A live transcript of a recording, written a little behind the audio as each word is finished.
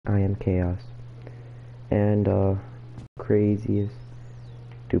I am chaos. And craziest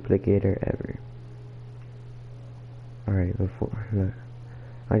duplicator ever. Alright, look.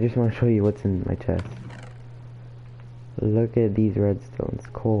 I just want to show you what's in my chest. Look at these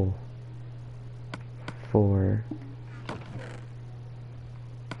redstones. Coal. 4,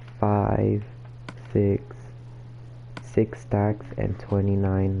 5, 6 stacks and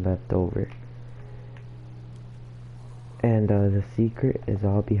 29 left over. And the secret is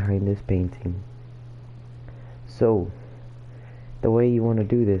all behind this painting. So the way you want to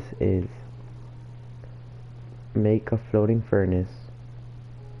do this is make a floating furnace,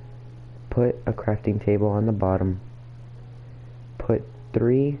 put a crafting table on the bottom, put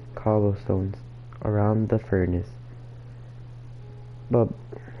 3 cobblestones around the furnace, but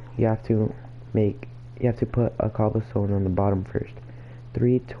you have to put a cobblestone on the bottom first.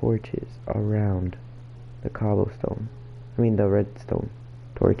 3 torches around the cobblestone, the redstone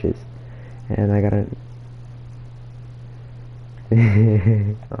torches, and I gotta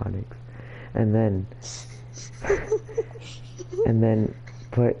onyx, and then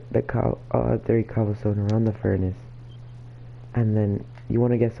put the 3 cobblestone around the furnace, and then you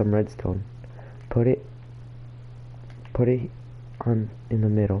want to get some redstone. Put it on in the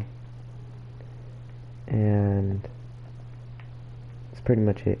middle, and that's pretty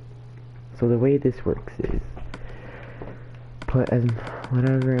much it. So the way this works is put as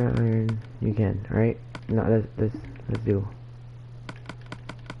whatever iron you can. Right? No, let's do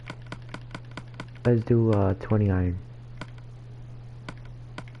 20 iron.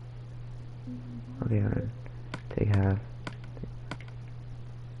 Okay, iron. Take half.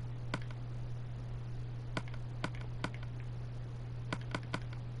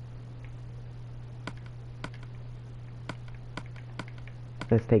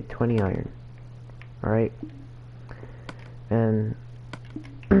 Let's take 20 iron. Alright? And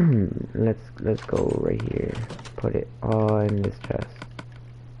let's go right here. Put it all in this chest.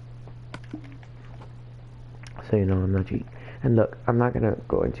 So you know I'm not cheating. And look, I'm not gonna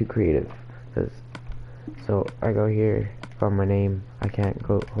go into creative, so I go here from my name. I can't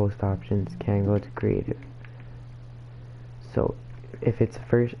go host options, can't go to creative. So if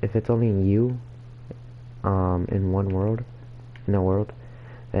it's only you in one world,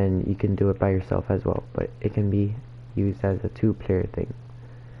 then you can do it by yourself as well, but it can be used as a 2-player thing.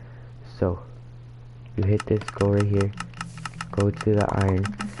 So you hit this, go right here, go to the iron,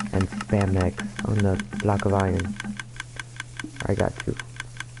 and spam X on the block of iron. I got you.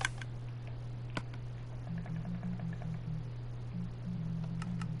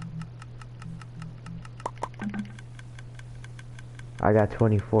 I got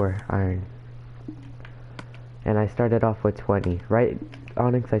 24 iron. And I started off with 20, right?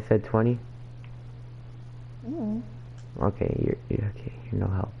 Onyx, I said 20? Mm. Okay, you're okay, you're no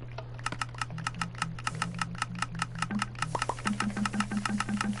help.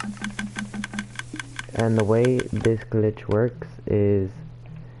 And the way this glitch works is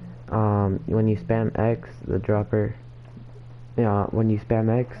when you spam X, the dropper, when you spam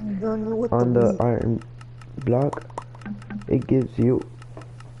X on the iron block, it gives you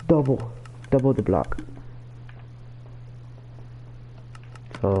double the block.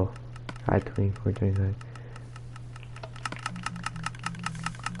 So I had 24, 25.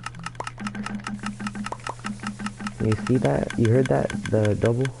 You see that? You heard that? The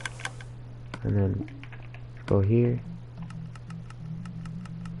double? And then go here.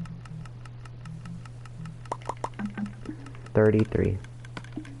 $33.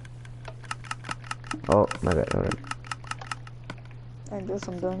 Oh, my bad. Hold on. I guess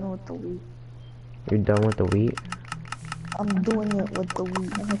I'm done with the wheat. You're done with the wheat? I'm doing it with the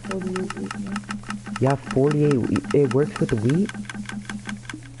wheat. I have 48 wheat now. You have 48 wheat? It works with the wheat?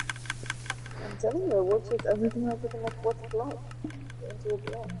 I'm telling you, it works with everything I put in my 4th block. Into a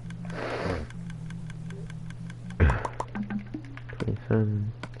block.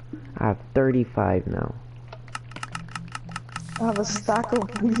 27. I have 35 now. I have a stack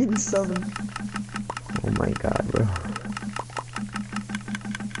of wheat and 7. Oh my god, bro.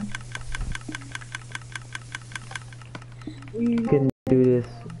 You can do this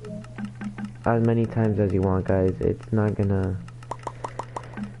as many times as you want, guys. It's not gonna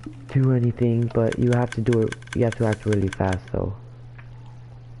do anything, but you have to do it. You have to act really fast, though.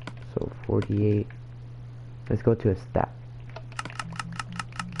 So 48. Let's go to a stack.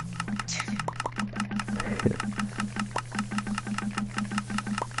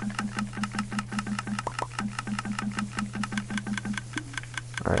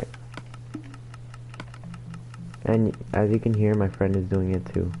 Alright. And as you can hear, my friend is doing it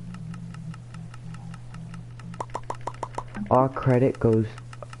too. All credit goes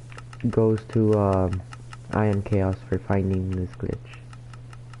goes to I am Chaos for finding this glitch.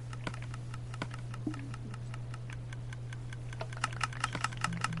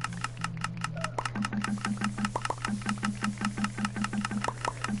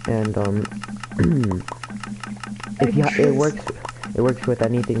 And if you it works with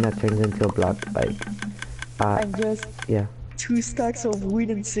anything that turns into a block, like I just yeah. 2 stacks of weed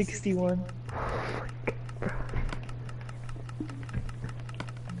and 61.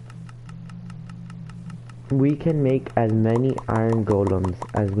 We can make as many iron golems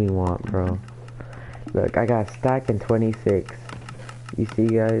as we want, bro. Look, I got a stack and 26. You see,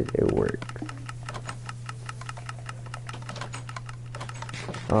 guys, it works.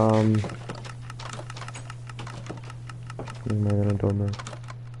 My little doorbell.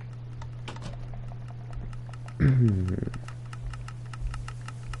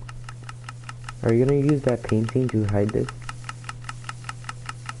 Are you gonna use that painting to hide this?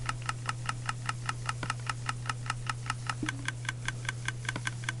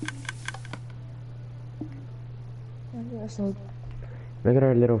 Look at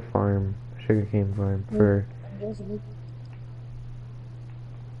our little farm, sugarcane farm, for...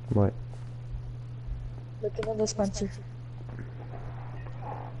 What? Look at the dispenser.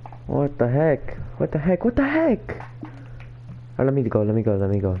 What the heck? What the heck? What the heck? Oh, let me go. Alright,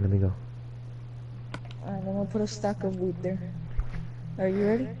 I'm gonna put a stack of weed there. Are you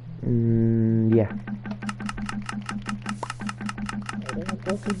ready? Yeah. I'm gonna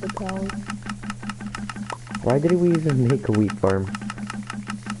go feed the cows. Why did we even make a wheat farm?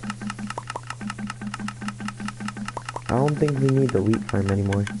 I don't think we need the wheat farm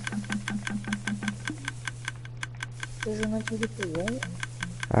anymore. Doesn't that make it the what?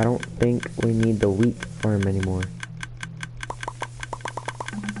 I don't think we need the wheat farm anymore.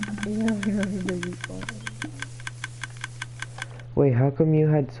 Yeah, we don't need the wheat farm. Wait, how come you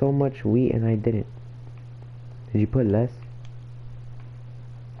had so much wheat and I didn't? Did you put less?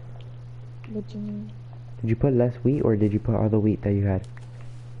 What do you mean? Did you put less wheat or did you put all the wheat that you had?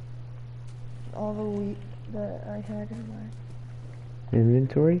 All the wheat that I had in my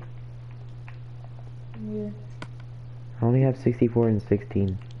Inventory? yeah. I only have 64 and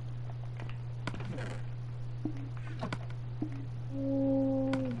 16.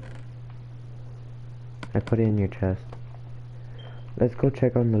 I put it in your chest. Let's go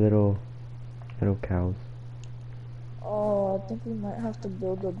check on the little cows. Oh, I think we might have to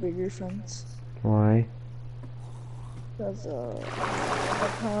build a bigger fence. Why? Because the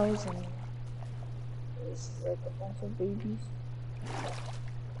cows and there's like a bunch of babies.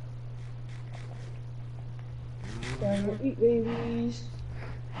 Trying to eat babies.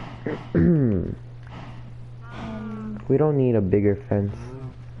 We don't need a bigger fence.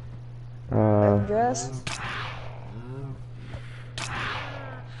 I guess.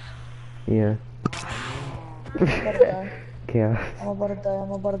 Yeah. Chaos. I'm about to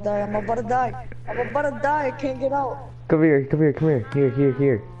die. I can't get out. Come here.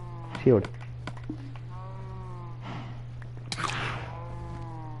 Here. Shield.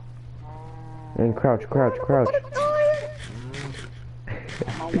 And crouch.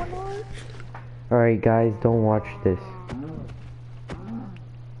 Alright guys, don't watch this.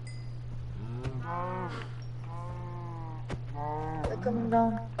 They're coming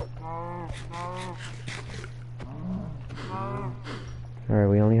down. Alright,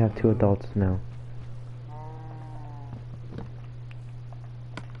 we only have 2 adults now.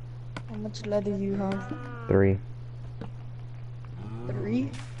 How much leather do you have? 3. 3?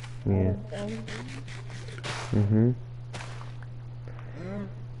 Yeah.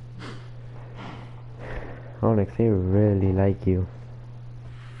 Onyx, they really like you.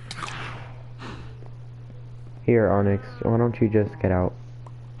 Here, Onyx, why don't you just get out?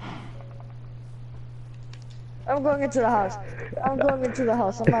 I'm going into the house. I'm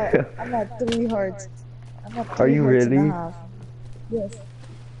at 3 hearts. I'm at 3 Are you hearts really? and a half. Yes.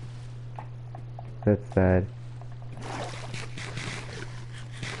 That's sad.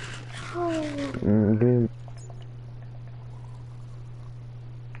 Give me...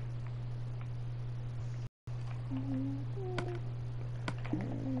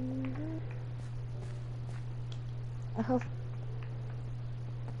 I have.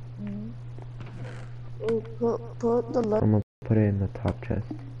 Put the left. I'm gonna put it in the top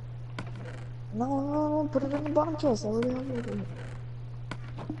chest. No, put it in the bottom chest. I already have it.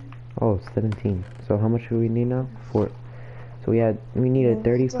 Oh, 17. So how much do we need now? 4. So we needed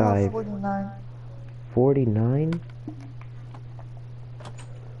 35. 49. 49?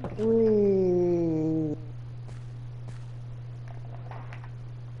 Wait.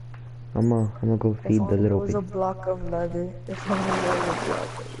 I'm go If feed the only there little was a baby. block of leather. If only there was a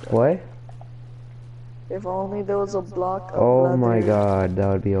block of leather. What? If only there was a block of Oh my leather. god, that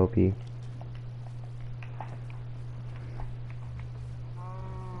would be OP.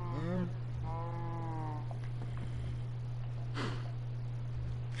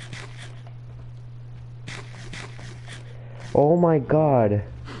 Oh my god.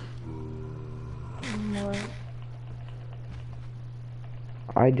 What?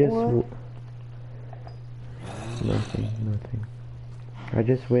 I just What? nothing. I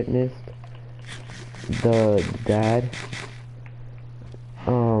just witnessed the dad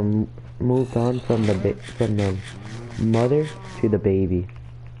moved on from the mother to the baby.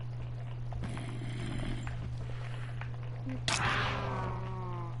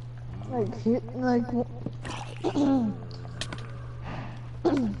 Like hit like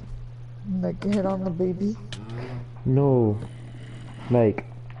like hit on the baby. No, like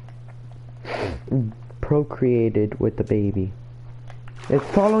procreated with the baby. It's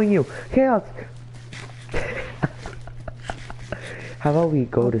following you. Chaos. How about we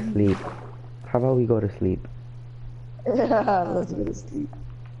go to sleep? How about we go to sleep? Yeah, let's go to sleep.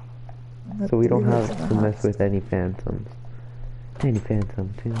 So we don't have to mess with any phantoms. Any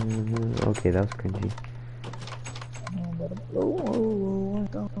phantom. Okay, that was cringy.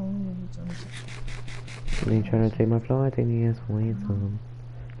 They trying to take my flow, I take the ass for ransom.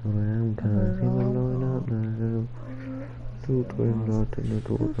 I'm gonna see my blowing up now.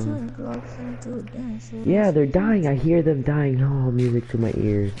 Yeah, they're dying. I hear them dying. Oh, music to my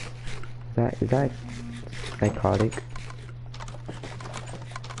ears. Is that psychotic?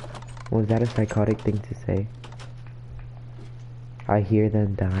 Was that a psychotic thing to say? I hear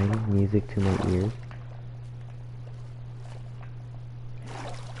them dying. Music to my ears.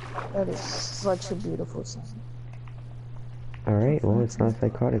 That is such a beautiful song. Alright, well, it's not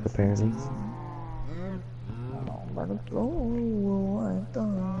psychotic apparently.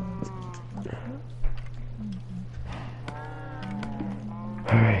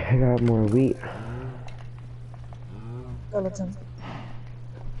 Alright, I got more wheat. Skeleton.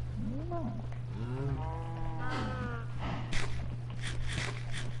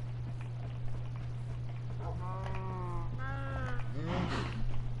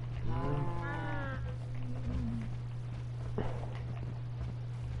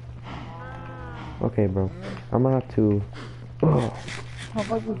 Okay, bro. I'm gonna have to... Oh, How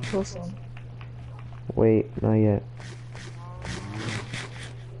about you kill some? wait, not yet.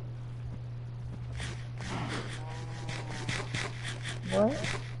 What?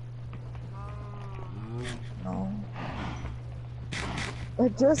 No. I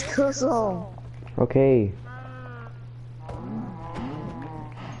just kill some. Okay.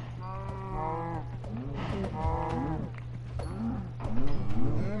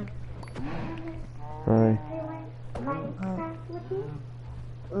 Alright.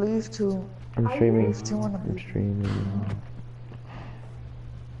 Leave two. I'm streaming. Leave two on the I'm streaming.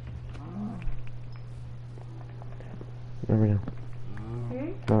 Not right now.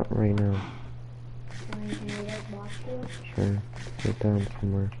 Not right now. Sure. Sit down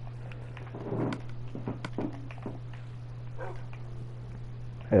somewhere.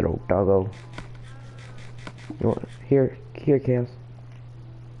 Hello, doggo. You want, here, Chaos.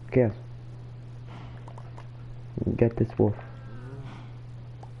 Chaos. Get this wolf.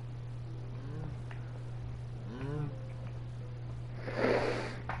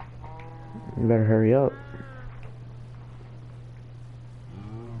 You better hurry up.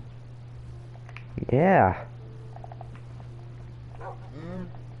 Yeah.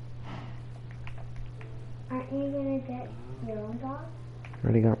 Aren't you gonna get your own dog?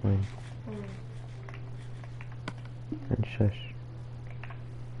 Already got mine. And shush.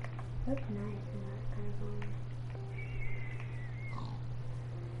 Looks nice in that kind of one.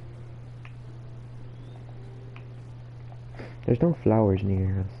 There's no flowers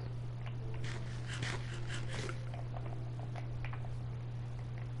near us.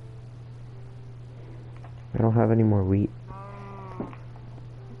 I don't have any more wheat.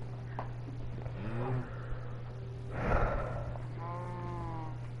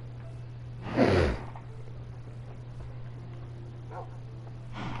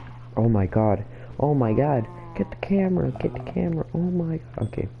 Oh my god. Oh my god. Get the camera. Get the camera. Oh my god.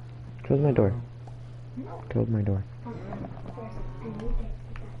 Okay. Close my door. Close my door.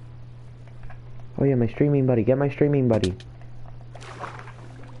 Oh yeah, my streaming buddy. Get my streaming buddy.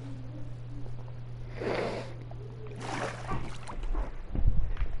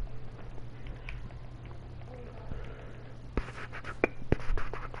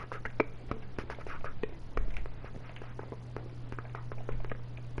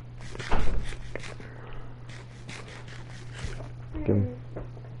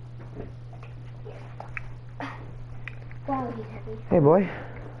 Hey, boy.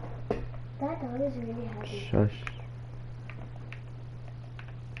 That dog is really happy. Shush.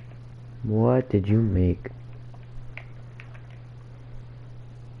 What did you make?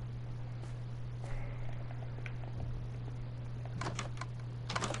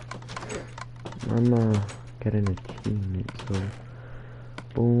 I'm getting an achievement, so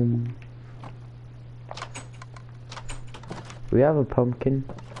boom. Do we have a pumpkin?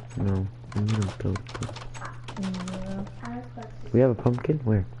 No, we need to build. We have a pumpkin?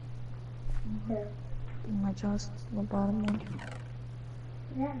 Where? My chest, the bottom one.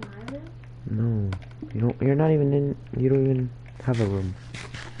 Is that my room? No, you don't. You're not even in. You don't even have a room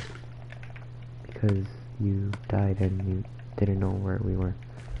because you died and you didn't know where we were.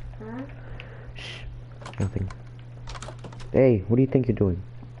 Huh? Shh. Nothing. Hey, what do you think you're doing?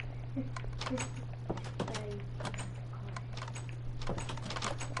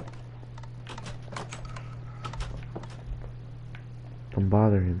 Don't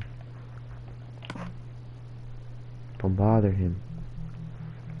bother him. Don't bother him.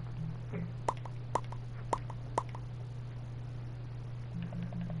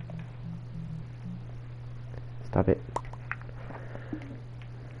 Stop it.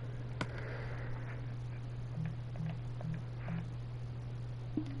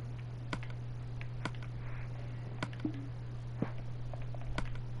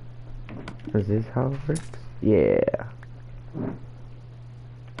 Is this how it works? Yeah.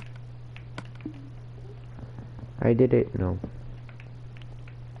 I did it. No.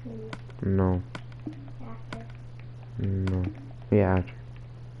 No. After. No. Yeah. After.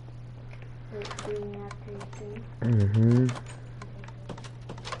 Doing after you do. Mm-hmm.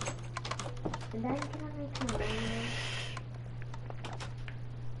 And then can I make my own room?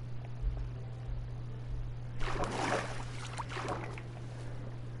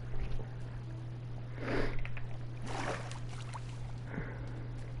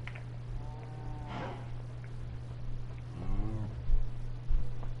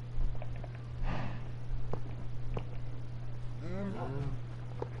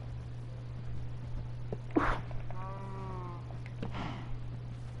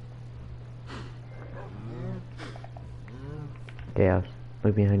 Chaos.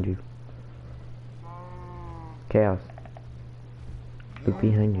 Look behind you. Chaos. Look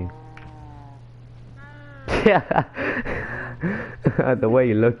behind you. Yeah. The way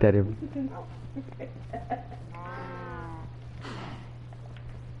you looked at him.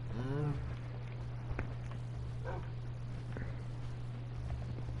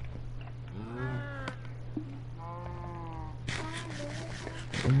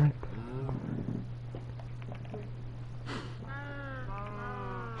 Oh my.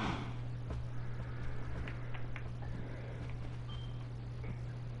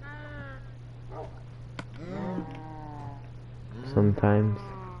 Sometimes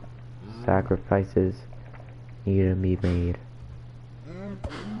sacrifices need to be made.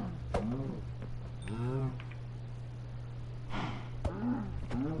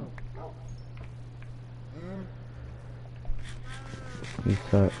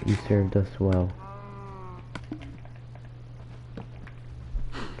 You served us well.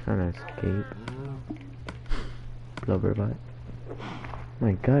 Trying to escape. Blubber butt.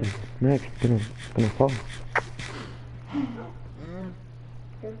 My God, Max is gonna fall.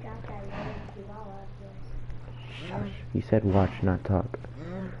 Shush. You said watch, not talk.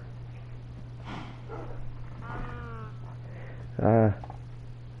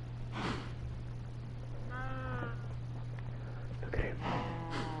 Look at him.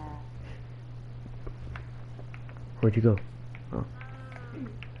 Where'd you go? Oh.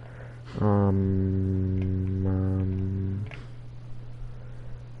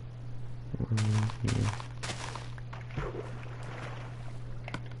 Yeah.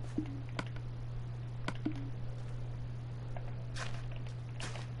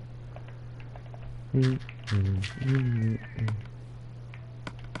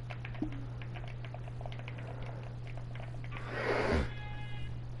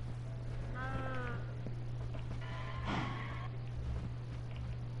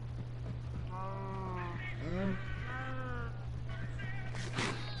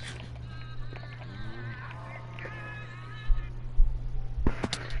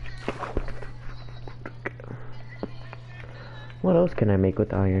 What else can I make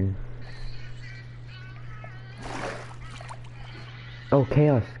with iron? Oh,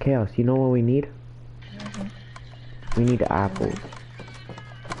 chaos, chaos. You know what we need? We need apples.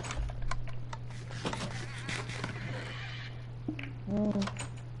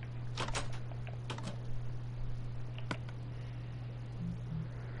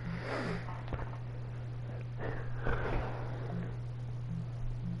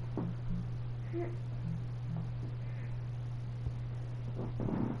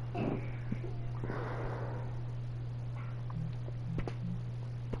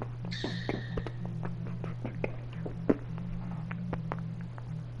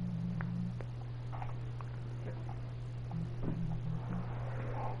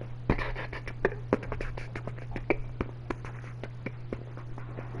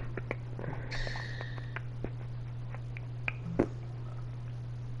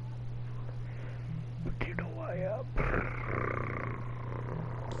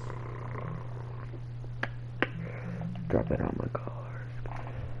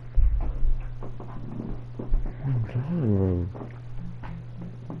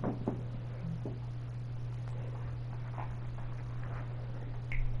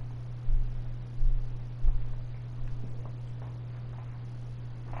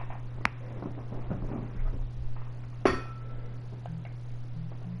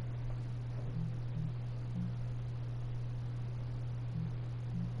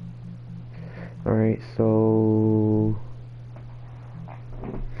 Alright, so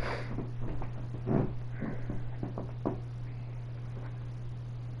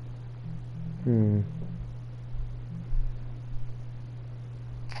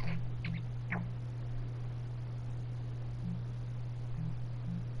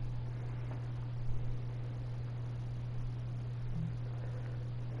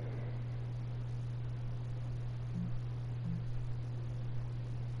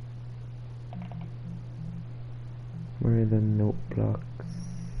where are the note blocks?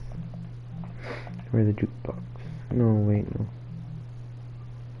 Where are the jukebox? No, wait, no.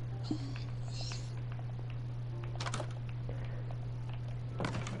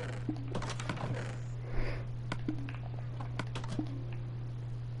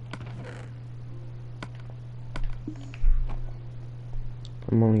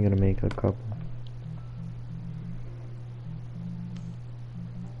 I'm only gonna make a couple.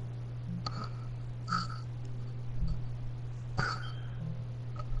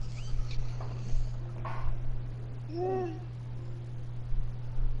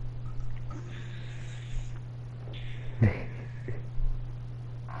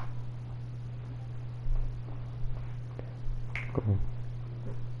 Cool.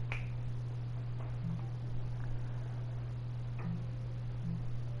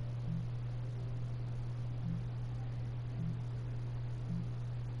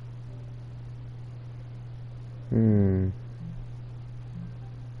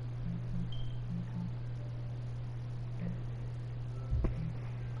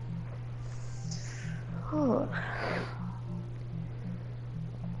 Oh.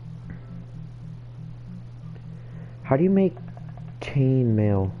 How do you make chain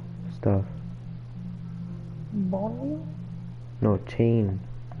mail stuff? Bone meal? No, chain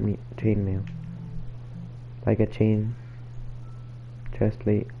mail. Like a chain chest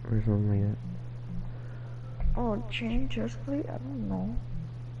plate or something like that. Oh, chain chest plate? I don't know.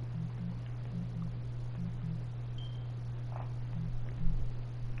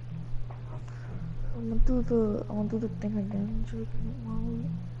 I'm gonna do the thing again so we can make more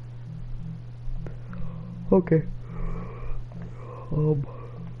loot. Okay.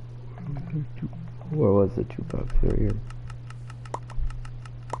 Where was the jukebox? Right here.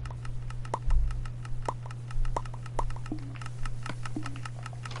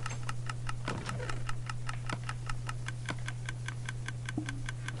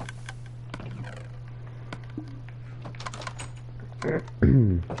 How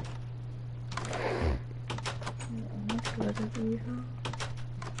much leather do we have?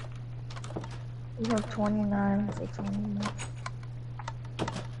 We have 29, so 29.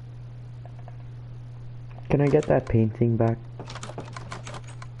 Can I get that painting back?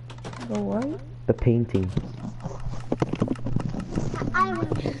 The what? The painting. I will.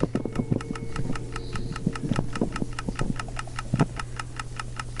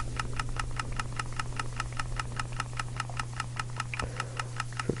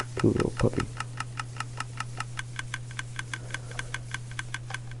 Cute little puppy.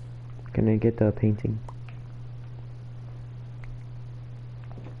 Can I get the painting?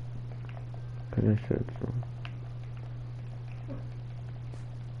 Can I search some?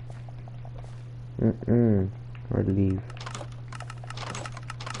 Or leave.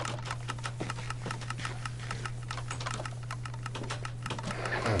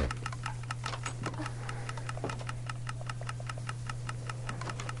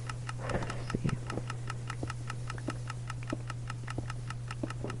 See.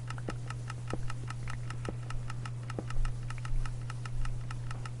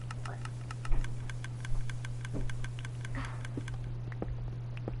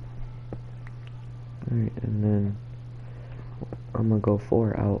 Alright, and then I'm gonna go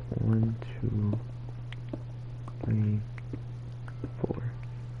 4 out. 1, 2, 3, 4.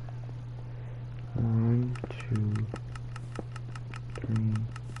 1, 2, 3,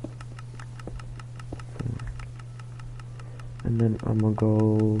 4. And then I'm gonna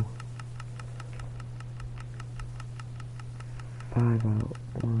go 5 out.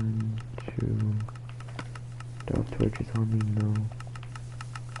 1, 2. Do I have torches on me? No.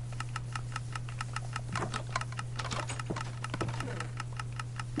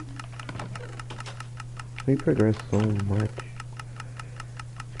 We progress so much.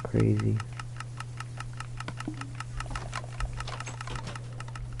 It's crazy.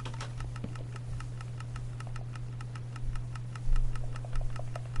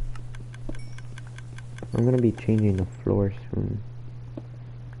 I'm gonna be changing the floor soon.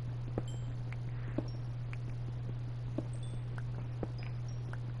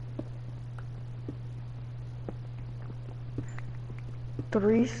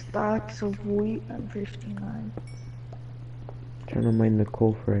 3 stacks of wheat and 59. Trying to mine the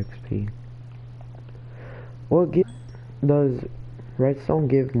coal for XP. Does redstone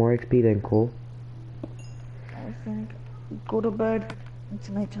give more XP than coal? I think. Go to bed. It's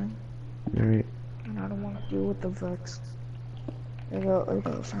nighttime. Alright. And I don't want to deal with the Vex. Or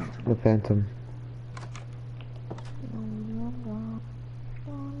the Phantom. The Phantom.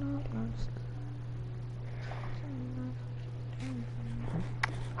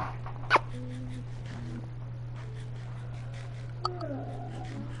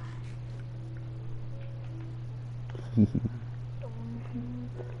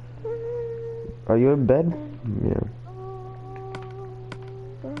 Are you in bed? Yeah.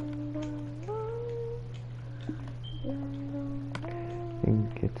 I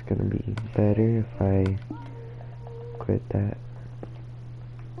think it's gonna be better if I quit that.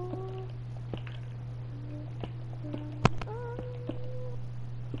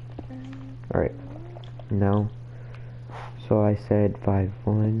 Alright. Now. So I said 5,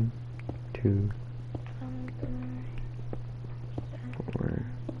 1, 2, 4,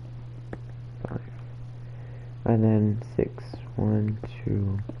 5. And then 6, 1, 2,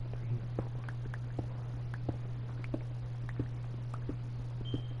 3,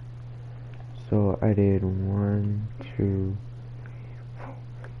 4. So I did 1, 2,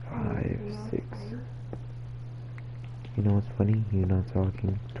 5, 6. You know what's funny? You're not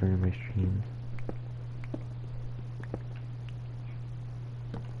talking during my streams.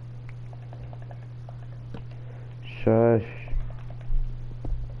 Shush.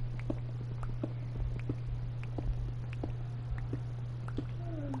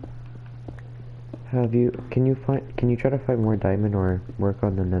 Can you try to find more diamond or work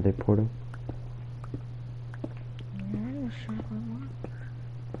on the nether portal? Yeah, sure.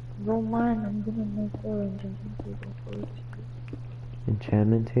 Don't mind, I'm gonna make an enchantment table first.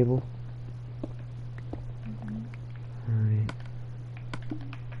 Enchantment table? Alright.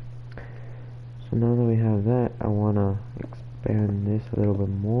 So now that we have that, I wanna expand this a little bit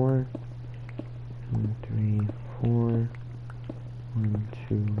more. 1, 3, 4. 1,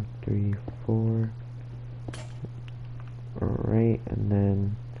 2, 3, 4. Alright, and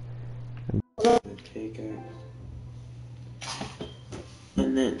then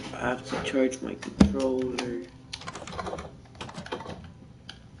and then I have to charge my controller.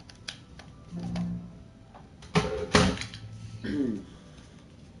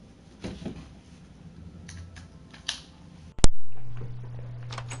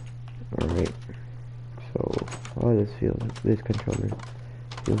 Alright, so this controller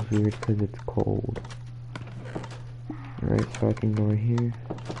feels weird because it's cold. Alright, so I can go right here.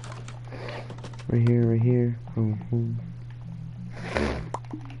 Right here. Boom, boom.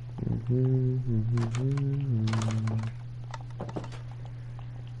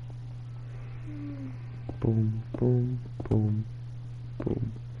 Boom, boom, boom,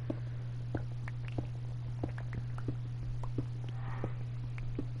 boom.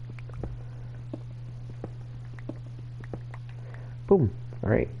 Boom.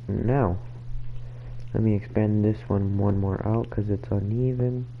 Alright, now let me expand this one more out because it's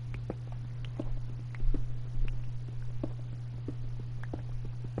uneven.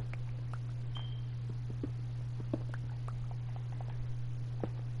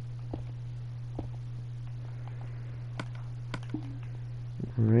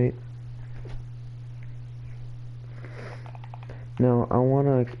 Alright. Now I want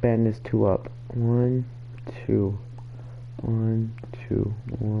to expand this 2 up. 1, 2. 1, 2,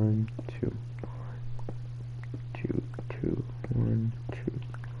 1, 2. 2, 2, 1, 2.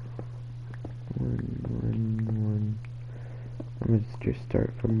 1, 1, 1. I'm gonna just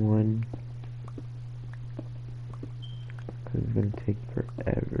start from 1. Because it's gonna take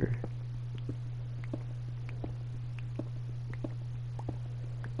forever.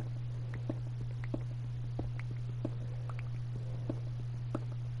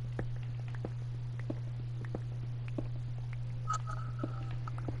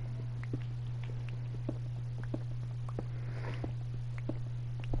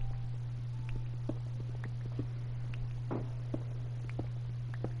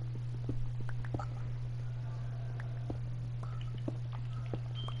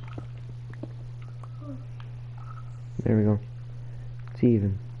 There we go. It's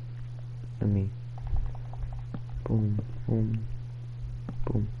even. Let me. Boom, boom,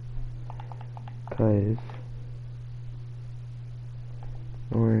 boom. Cause.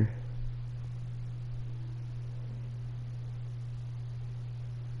 Or.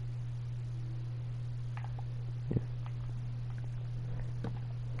 Yeah.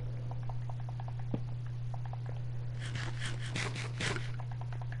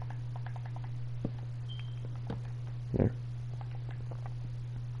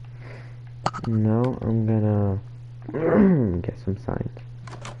 No, I'm gonna get some signs.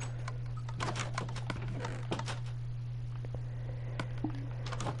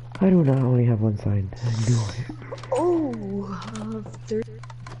 I do not only have one sign. I knew it. Oh, 30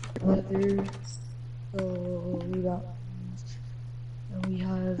 leather. So we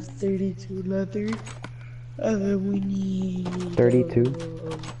have 32 leather. And then we need 32?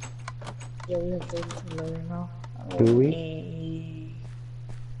 yeah, we have 32 leather now. Do we?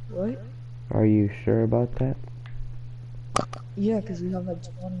 What? Are you sure about that? Yeah, because we have like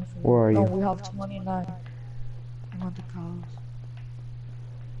 20 for Where are no, you? we have 29. I'm at the cows.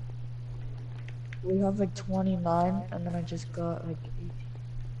 We have like 29, and then I just got like 18.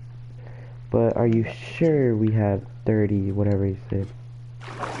 But are you sure we have 30, whatever you said?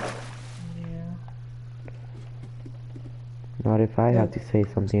 Yeah. Not if I Yeah. have to say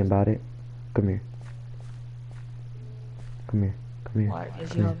something about it. Come here. Come here. Come here. Why? Because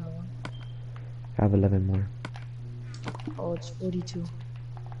Come you here. have more. I have 11 more. Oh, it's 42.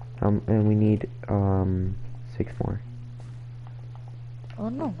 And we need 6 more. Oh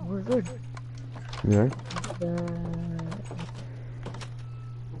no, we're good. You are?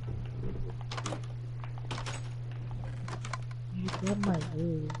 You got my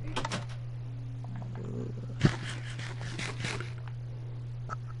wood.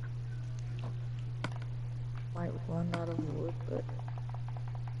 Might run out of wood, but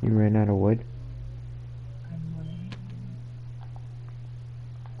You ran out of wood? I might.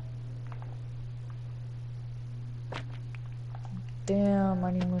 Damn,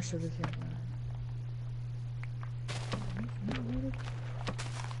 I need more sugarcane.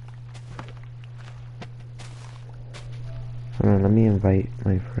 Hold on, let me invite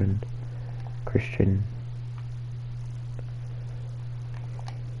my friend Christian.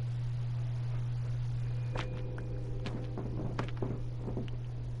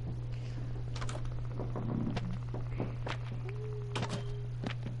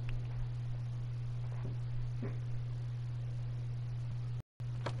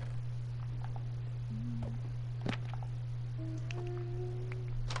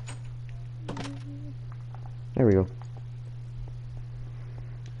 There we go.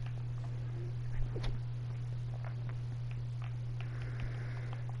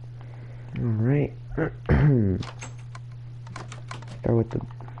 Alright. Start with the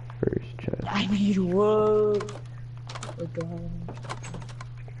first chest. I need wood. Oh god.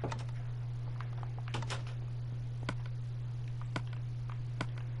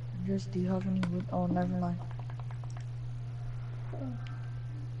 Just, do you have any wood? Oh, never mind.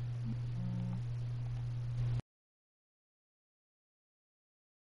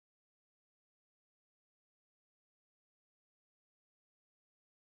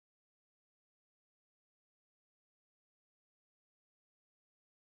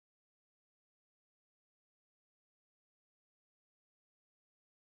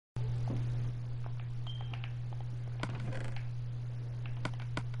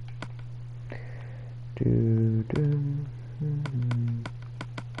 Do, do,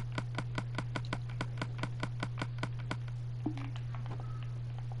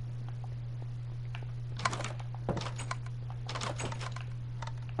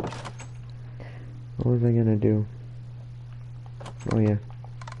 What was I gonna do? Oh yeah.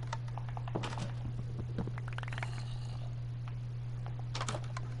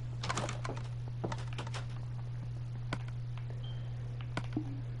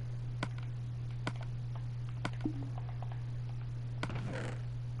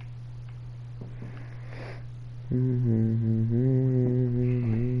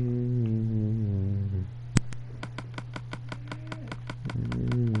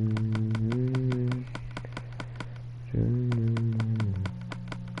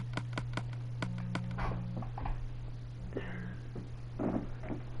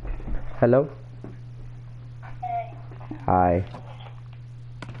 Hello? Hey, Hi. I was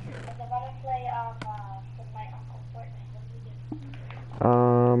about to play with my uncle Fortnite. What do you do?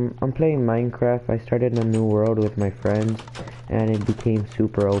 I'm playing Minecraft. I started a new world with my friends, and it became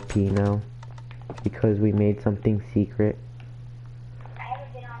super OP now because we made something secret. I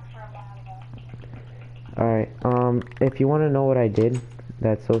haven't been on for a while though. Alright, if you want to know what I did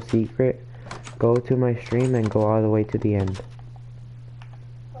that's so secret, go to my stream and go all the way to the end.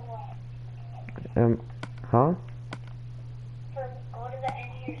 For what? Huh? For go to the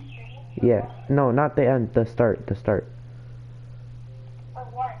end of your stream? Yeah. No, not the end, the start, For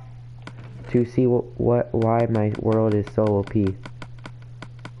what? To see why my world is so OP. I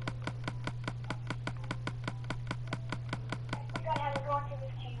forgot how to go into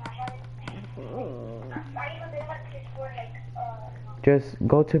this stream. I haven't. I even been on PS4 like a month. Just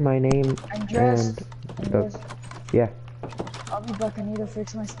go to my name Andres, and Andres, yeah. I'll be back. I need to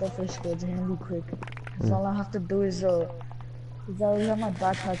fix my stuff for school. It's gonna be quick. Cause Mm. all I have to do is cause I already have my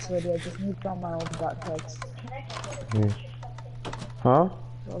backpacks ready. I just need to put on my old backpacks. Can I just go to Yeah. Twitch or something? Huh?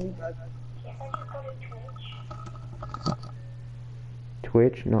 So I'll be back. Can't I just go to Twitch?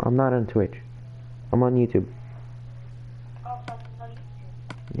 Twitch? No, I'm not on Twitch. I'm on YouTube. Oh, so I can go to YouTube.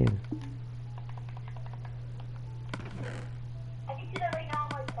 Yeah. I can do that right now on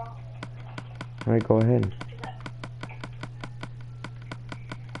my phone. Alright, go ahead. No,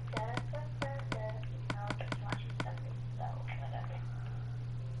 just watching something, so whatever.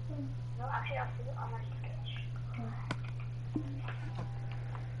 No, actually, I'll do it on my Twitch.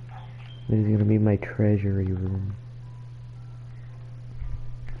 This is gonna be my treasury room.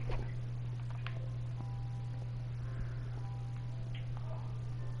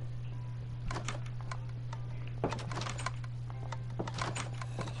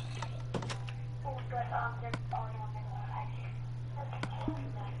 Oh, but, there's, oh, no,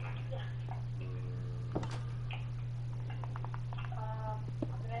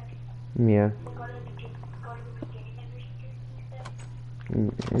 Yeah. we'll go to the beginning of your stream, you said?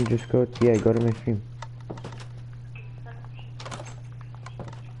 And just go, yeah, go to my stream.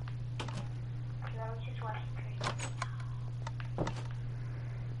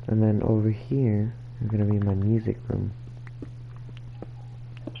 And then over here is gonna be my music room.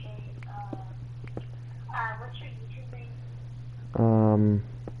 Okay, what's your YouTube name?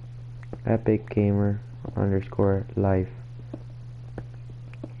 Epic Gamer _life.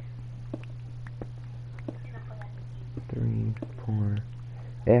 Can I put that in 3, 4.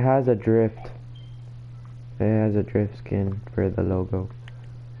 It has a drift. It has a drift skin for the logo.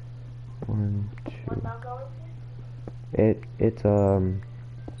 1, 2. What logo is it? It's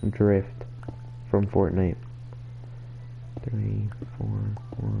drift from Fortnite. 3, 4,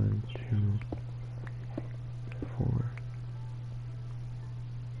 1, 2, 4.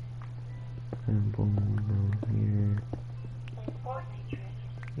 And boom, down here. It's Fortnite Drift.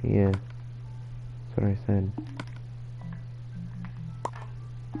 Yeah, that's what I said.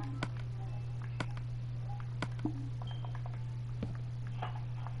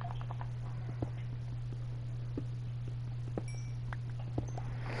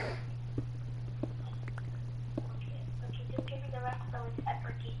 Okay, just give me the rest. So it's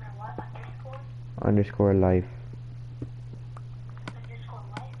Edward Gamer what? _life. Underscore what? Life.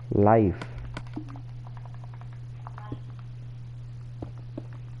 Life.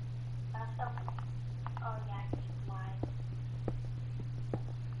 So, oh yeah, it's live.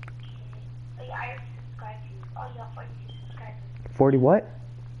 Okay. Oh yeah, I already subscribed to you. Oh yeah, 42 subscribers. 40 what?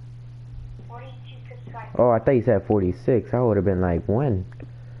 42 subscribers. Oh, I thought you said 46. I would have been like, when?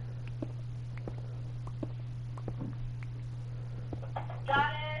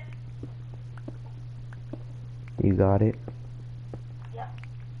 Got it. You got it? Yep.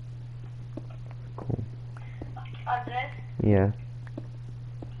 Cool. This. Yeah.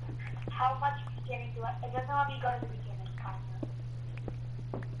 How much beginning do I? It doesn't let me go to the beginning, kind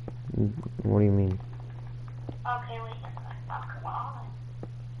of. What do you mean? Okay, wait a second. Oh, come on.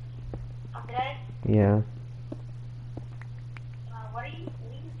 Okay. Yeah. What are you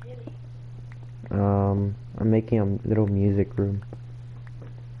doing? I'm making a little music room.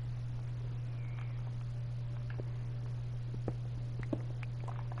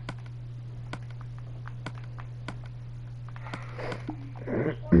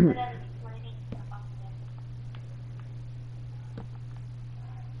 You're so good at explaining stuff on there.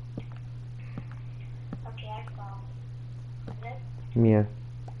 Okay, I saw. This? Yeah.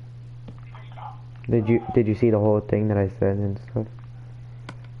 I saw. Did you see the whole thing that I said and stuff?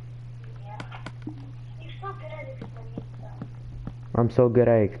 Yeah. You're so good at explaining stuff. I'm so good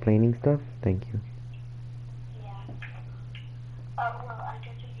at explaining stuff. Thank you. Yeah. Oh, well, I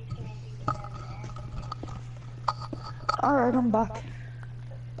guess you're just gonna do that. Alright, I'm back.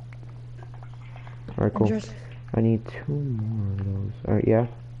 Alright, cool. Andres, I need 2 more of those. Alright, yeah.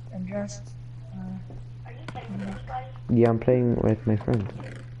 Andres. Are you playing with anybody? Yeah, I'm playing with my friends.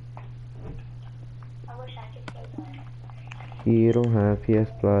 I wish I could play that. You don't have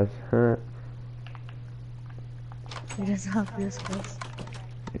PS Plus, huh? He doesn't have PS Plus.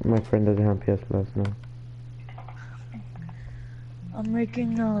 My friend doesn't have PS Plus, no. I'm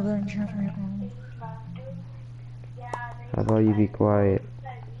making the enchantment room. How about you be quiet?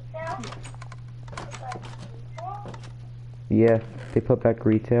 Yeah, they put back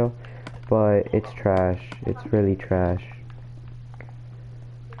retail, but it's trash. It's really trash.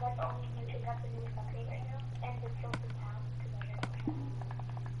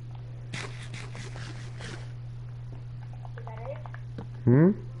 Hmm?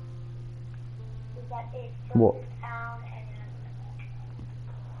 Is that it? What? Goes to town and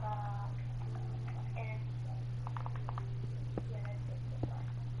and yeah, that's it.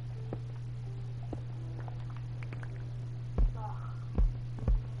 So far.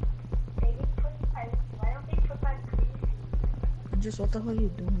 They didn't put. Why don't they put that grease? Just what the hell are you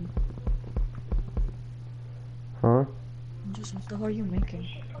doing? Huh? Just what the hell are you making? They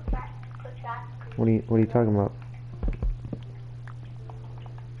should put that grease. What are you talking about?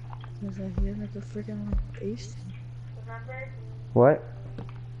 Cause I hear like a freaking like bass. Remember? What?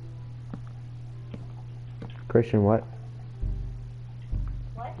 Christian, what?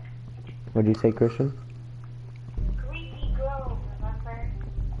 What? What'd you say, Christian? Greasy Grove, remember?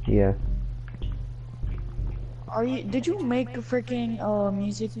 Yeah. Did you make freaking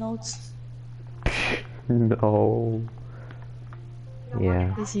music notes? No.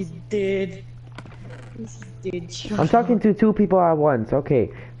 Yeah. Yes, he did. Yes, he did. Shut I'm talking up. to two people at once. Okay.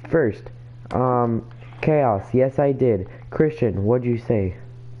 First, Chaos. Yes, I did. Christian, what'd you say?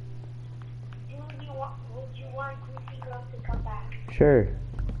 Would you want Greasy Grove to come back? Sure.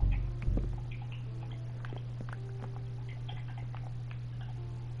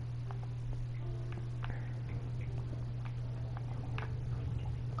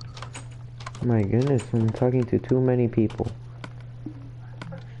 My goodness, I'm talking to too many people.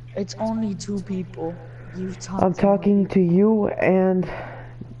 It's only two people. You've talked. I'm talking to you and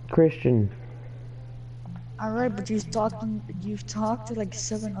Christian. Alright, but you've talked to like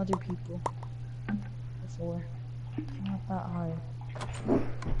 7 other people before. It's not that hard.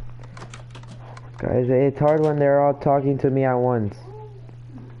 Guys, it's hard when they're all talking to me at once.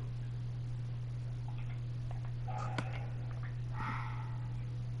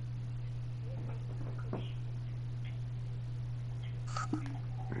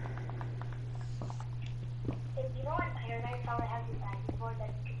 You know in Paradise all it has is diving board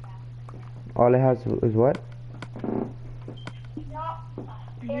that you can bounce. All it has is what? No,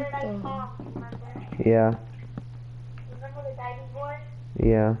 Paradise Palm, remember? Yeah, Remember the diving board?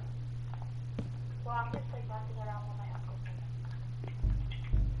 yeah. Well, I'm just like bouncing around with my uncle.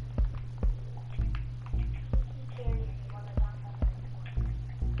 He carries me when I bounce on the diving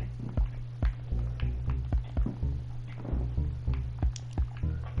board.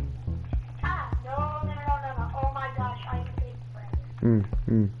 Ah, no. Oh my gosh, I am big friend.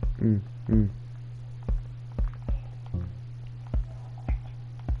 Mm.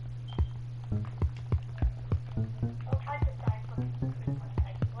 I'll try to dive from the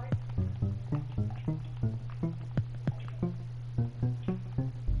diving board.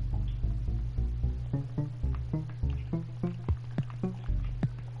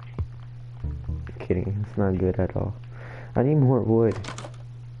 Kidding, it's not good at all. I need more wood.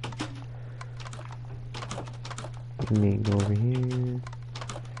 Let me go over here.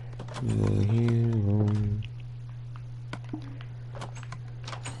 Go over here. Boom.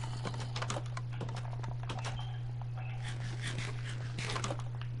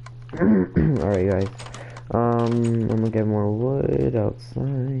 Alright guys. I'm gonna get more wood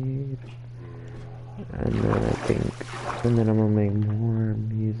outside. And then I'm gonna make more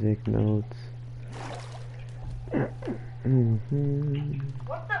music notes.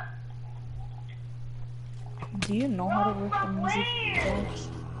 What the? Do you know how to work the music box?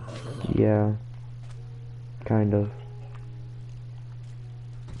 Yeah. Kind of.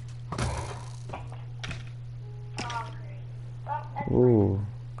 Oh, great. Oh, that's Ooh.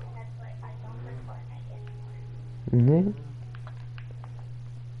 like I don't play Fortnite anymore.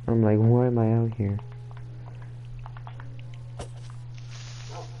 I'm like, why am I out here?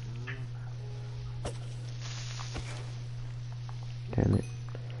 Damn it.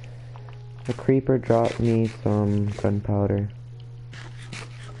 A creeper dropped me some gunpowder.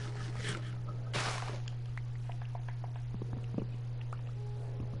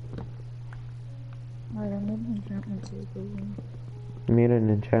 Alright, I made an enchantment table. You made an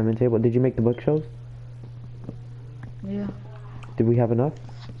enchantment table. Did you make the bookshelves? Yeah, Did we have enough?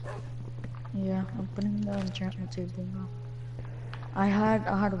 yeah, I'm putting the enchantment table now. I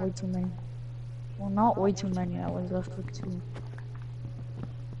had way too many. Well, not way too many, I was left with 2.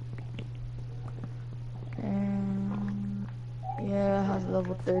 And yeah, it has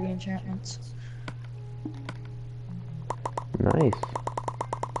level 30 enchantments. Nice.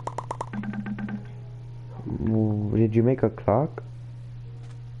 Did you make a clock?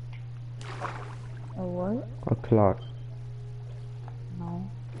 A what? A clock. No.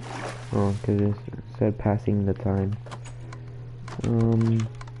 Oh, because it said passing the time. Why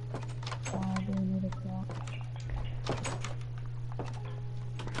do we need a clock?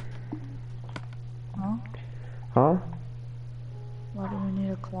 Huh? Huh? Why do we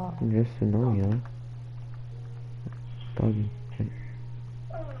need a clock. Just to know, yeah. Doggy. Hey.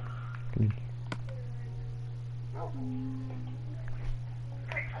 Come here.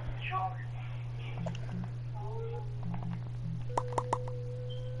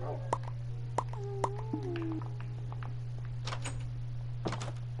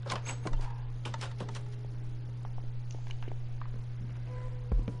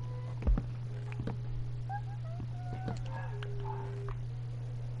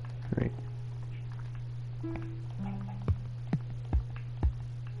 Right.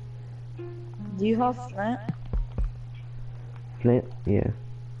 Do you have flint? Flint? Yeah.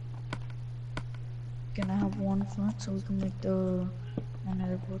 Can I have one flint so we can make the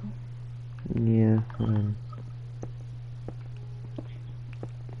another portal? Yeah.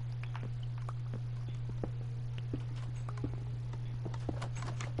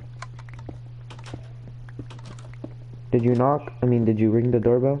 Did you knock? I mean, did you ring the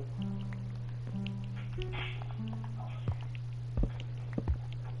doorbell?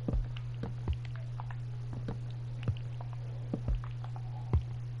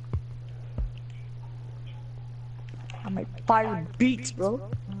 I make fire beats, bro.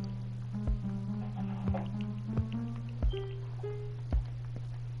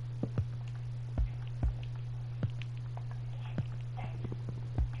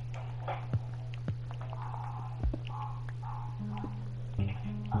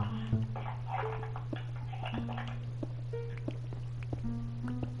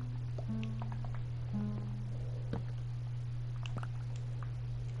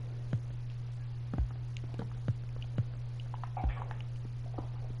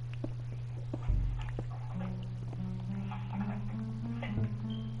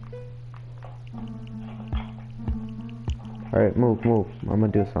 Alright, move. I'm gonna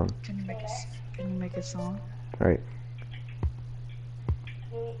do a song. Can you make a song? Alright.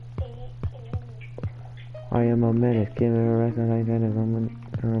 I am a menace, give me a rest and I tennis,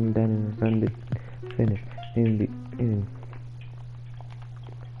 I'm done in the Sunday. Finish. In.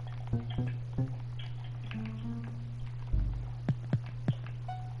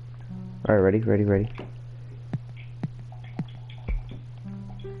 Alright, ready.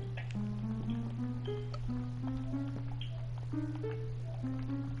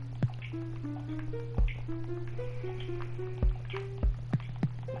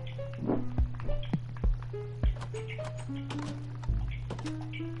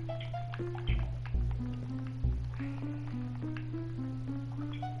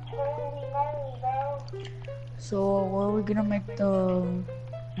 So where are we gonna make the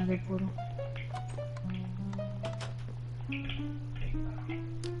another portal?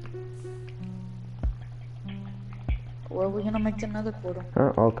 Where are we gonna make the another portal?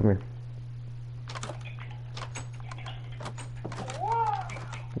 Oh, come here.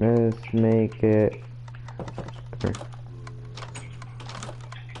 Let's make it. Come here.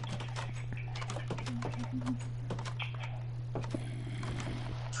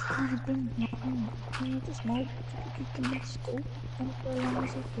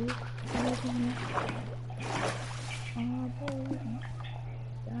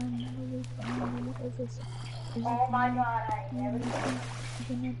 Oh my god, I never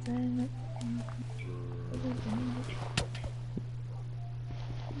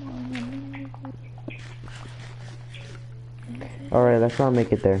Alright, let's not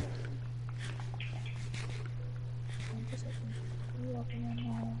make it there.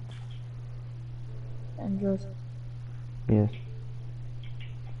 And just Yes.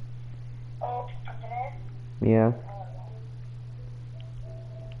 Oh, a minute. Yeah.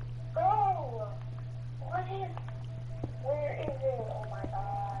 Oh! Where is it? Oh my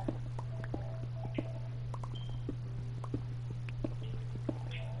god.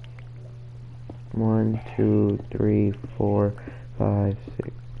 1, 2, 3, 4, 5, 6.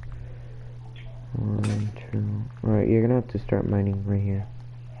 1, 2. Alright, you're gonna have to start mining right here.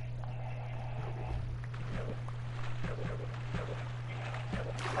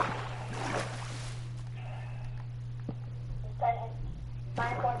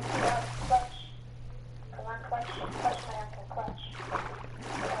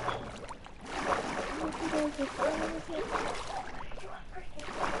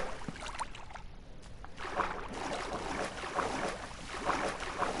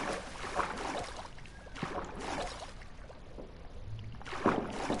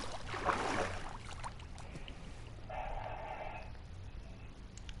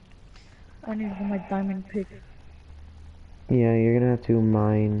 I need my diamond pick. Yeah, you're gonna have to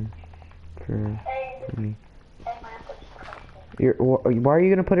mine for me. Why are you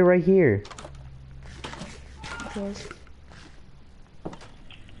gonna put it right here? Because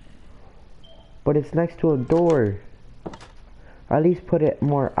But it's next to a door. At least put it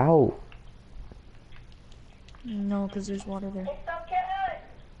more out. No, because there's water there. It's okay.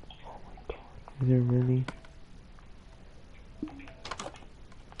 Is it really?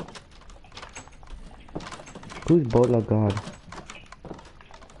 Who's Bola God?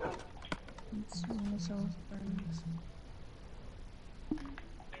 It's myself, friends.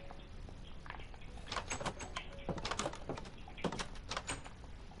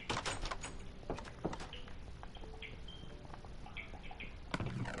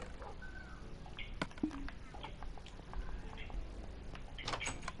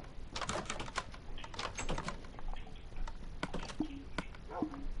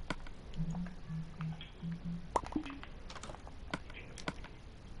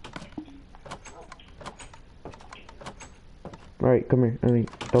 Alright, come here.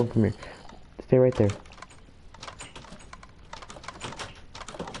 Don't come here. Stay right there.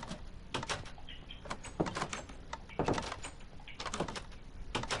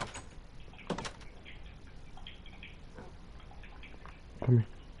 Come here.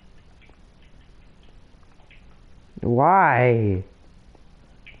 Why?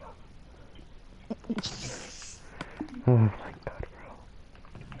 Oh my god,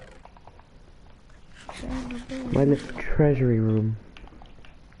 bro. My little treasury room.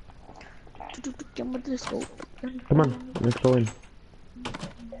 Come on, let's go in.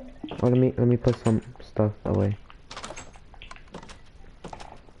 Oh, let me put some stuff away.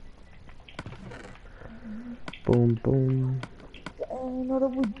 Boom, boom. Oh, no, that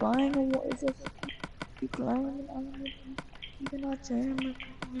we're buying or what is this? You climbing on it? You cannot say me.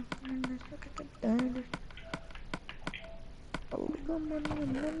 Look at the dirt. Oh, come on,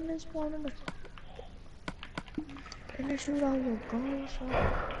 in this one. Can I shoot all your guns?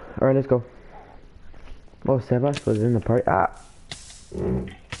 Alright, let's go. Oh, Sebas was in the party. Ah!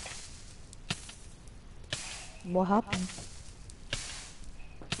 What happened?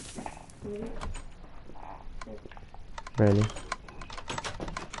 Really?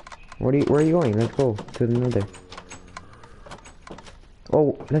 Where are you going? Let's go to the nether.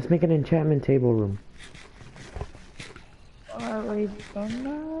 Oh, let's make an enchantment table room. Are we done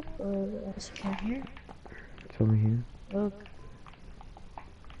that? Or is it here? It's over here. Look.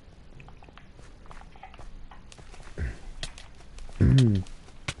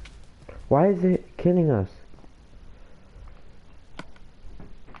 Why is it killing us?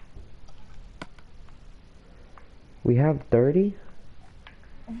 We have 30?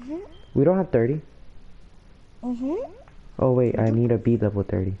 We don't have 30. Oh wait, I need a B level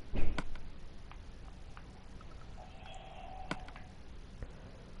 30.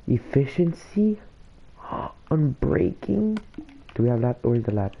 Efficiency? Unbreaking? Do we have lapis? Where's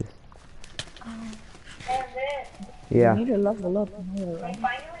the lapis? And then Yeah. You need to level up. we finally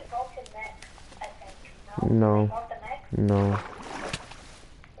go to next, I think. No. Go to next? No.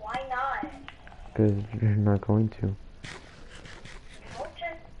 Why not? Because you're not going to.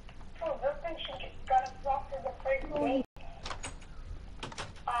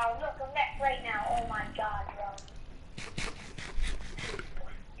 Look, I'm next right now. Oh my god, bro.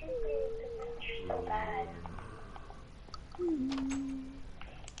 So bad.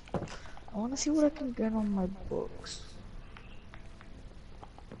 I want to see what I can get on my books.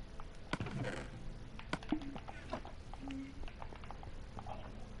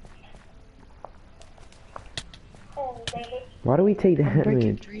 Oh, baby. Why do we take I'm breaking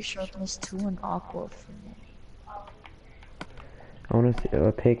damage? 3 sharpness 2 and aqua for me. I want to see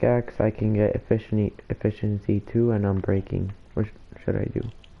a pickaxe. I can get efficiency 2 and unbreaking. What should I do?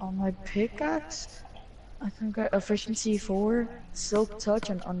 On my pickaxe, I can get efficiency 4, silk touch,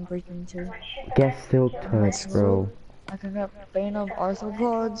 and unbreaking 2. Get silk On my touch, bro. sword, I can get Bane of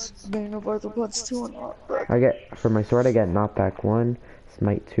Arthropods, 2, and Arthropods. I get, for my sword, I get knockback 1,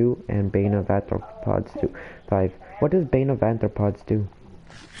 smite 2, and Bane of Arthropods 2. 5. What does Bane of Arthropods do?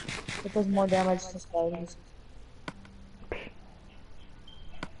 It does more damage to spiders.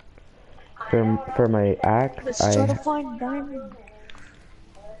 For my axe, Let's try to find diamond.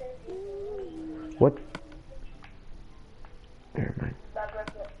 What? Never mind.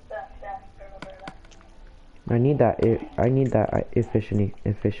 I need that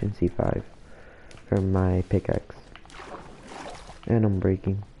efficiency 5 for my pickaxe. And I'm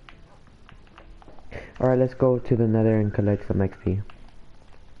breaking. Alright, let's go to the nether and collect some XP.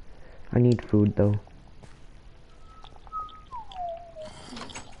 I need food though.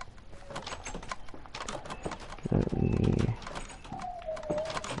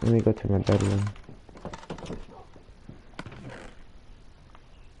 Let me go to my bedroom.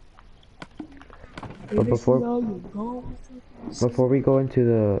 But before we go into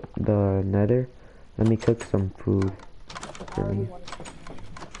the nether, let me cook some food for me.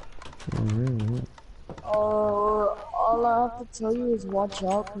 All I have to tell you is watch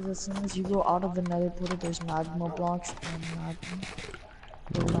out, because as soon as you go out of the nether portal, there's magma blocks and magma.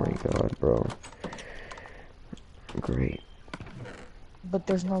 Oh my god, bro. Great. But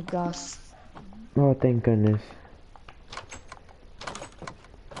there's no gas. Oh, thank goodness.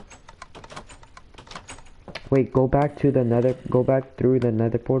 Wait, go back to the nether, go back through the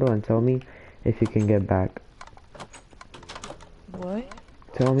nether portal and tell me if you can get back. What?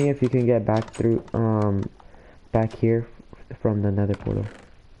 Tell me if you can get back through, back here from the nether portal.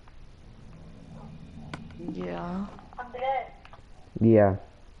 Yeah. I'm good. Yeah.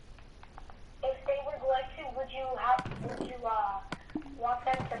 If they were going to, would you want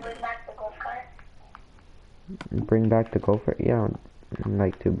them to bring back the golf cart? Bring back the gopher? Yeah, I'd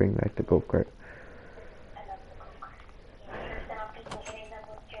like to bring back the gopher. I love the golf cart. You know, there's now people hitting them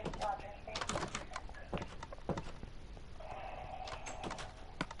with drifting.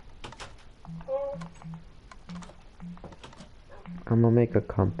 I'm gonna make a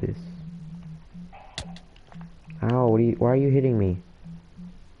compass. Ow, why are you hitting me?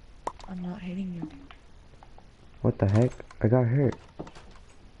 I'm not hitting you. What the heck? I got hurt.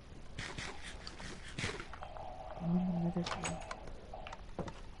 I'm in the nether portal.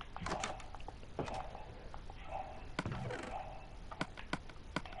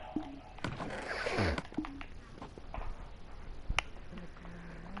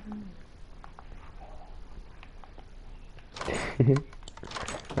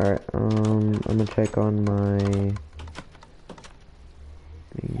 Alright, I'm gonna check on my...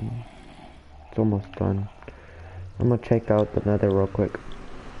 It's almost done. I'm gonna check out the nether real quick.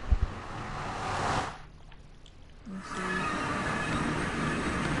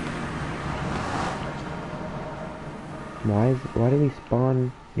 Why do we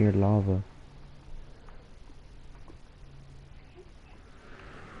spawn near lava?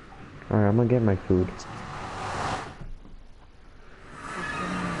 Alright, I'm gonna get my food.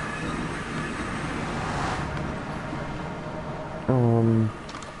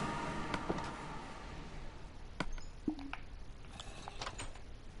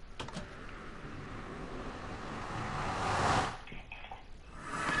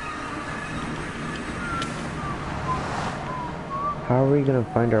 How are we gonna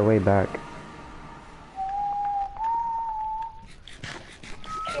find our way back?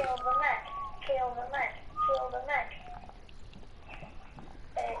 Kill the mech. Kill the mech. Kill the mech.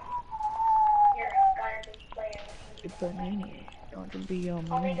 Hey, you're a garbage player. It's a maniac. Don't be a Only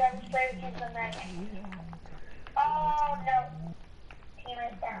maniac. garbage players use the mech. Oh no. Team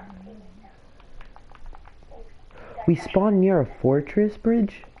is down. Team is down. We spawned near a fortress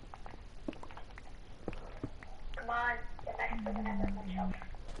bridge? Come on. The mech doesn't have that much health.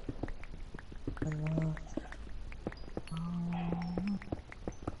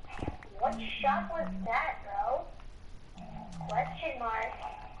 What shot was that, bro? Question mark.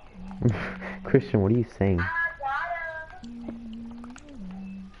 Christian, what are you saying? I got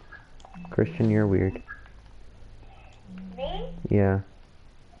him. Christian, you're weird. Me? Yeah.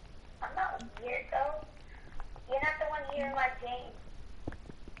 I'm not weird though. You're not the one here in my game.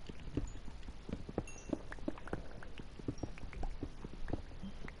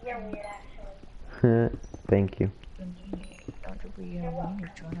 You're weird actually. Thank you. Don't be a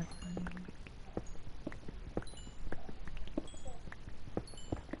maniac. Trying to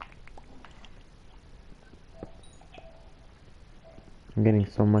I'm getting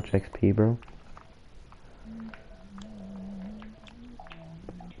so much XP, bro.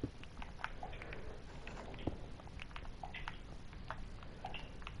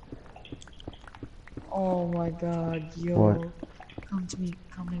 Oh my god, yo. What? Come to me.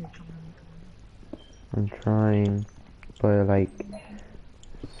 Come here. I'm trying, but like,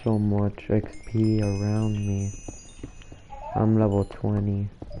 so much XP around me. I'm level 20.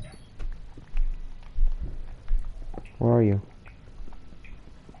 Where are you?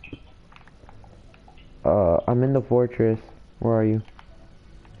 I'm in the fortress. Where are you?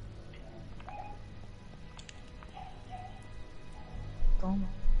 Come.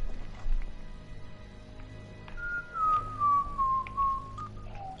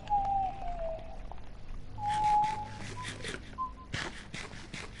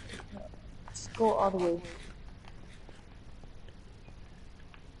 Just go all the way.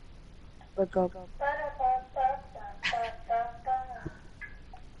 Back up.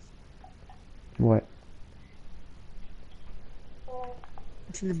 What?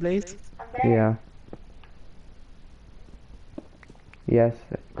 See the blaze? Yeah. Yes,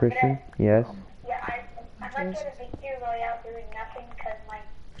 Christian? Yes. Yeah, I went to the Victory Royale doing nothing because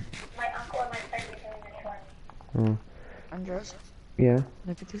my uncle and my friend were doing it for me. Oh. Andres, Yeah.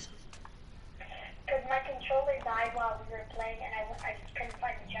 look at this. Because my controller died while we were playing and I just couldn't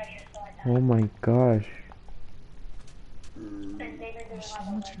find the treasure, so I died. Oh my gosh. And they were doing There's so all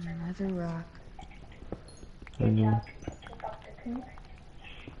the much work for me. netherrack. I Good know. job. Keep up the good work.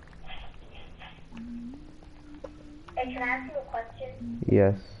 Hey, can I ask you a question?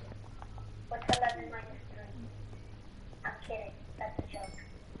 Yes. What's 11 minus 3? I'm kidding. That's a joke.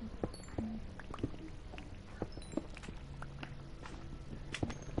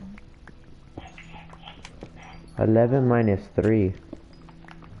 11 minus 3.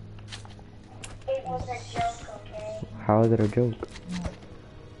 It was a joke, okay? How is it a joke?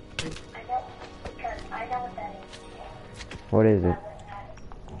 I know, because I know what that is. What is it?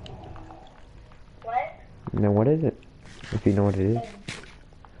 What? No, what is it? If you know what it is. It's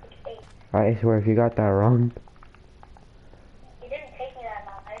 8. I swear, if you got that wrong. It didn't take me that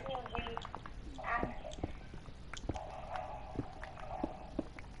long. I didn't even hear you ask it.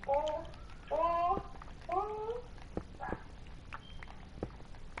 Ooh, ooh, ooh. Okay.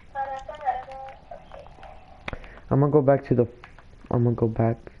 I'm gonna go back to the. I'm gonna go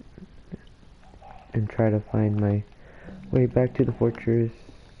back and try to find my way back to the fortress.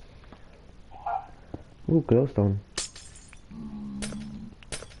 Ooh, glowstone.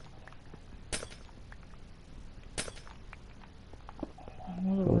 I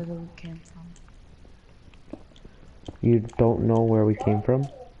know where we came from. You don't know where we came from?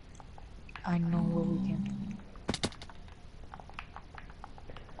 I know where we came from.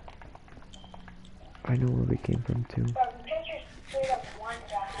 I know where we came from too. Bro, you guys are straight up one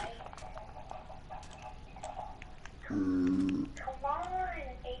guy. Come on,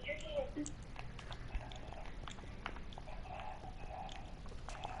 Adrian.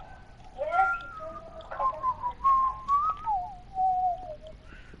 Yes, come on.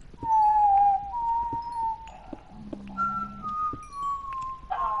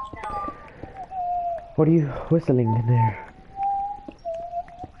 Oh, no. What are you whistling in there?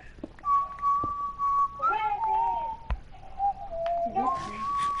 Where is it? No.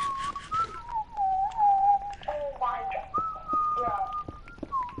 Oh my god. Bro.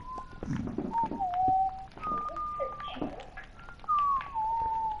 Is this a joke?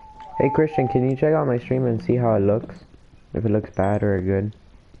 Hey Christian, can you check out my stream and see how it looks? If it looks bad or good?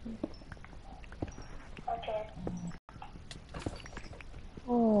 Okay.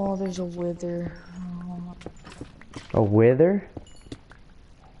 Oh, there's a wither. A wither?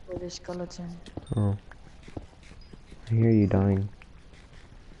 Wither skeleton. Oh. I hear you dying.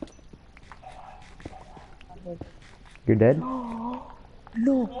 You're dead? No!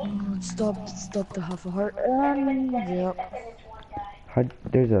 Stop the half a heart. Yep. And it's one guy. How,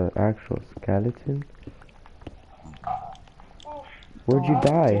 there's a actual skeleton? Where'd you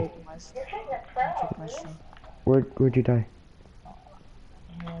die? Take my stuff. You're trying to throw, Take my dude. stuff. Where'd you die? Yeah,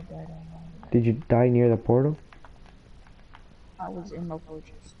 I died on Did you die near the portal? I was in the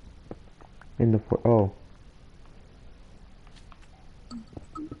fortress. In the oh. Come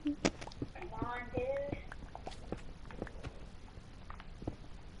on, dude.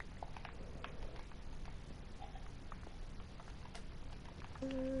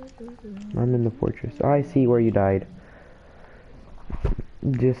 I'm in the fortress. Oh, I see where you died.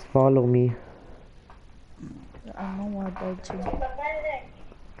 Just follow me. I know I died too.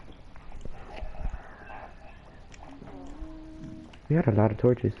 We had a lot of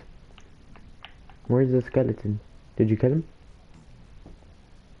torches. Where's the skeleton? Did you kill him?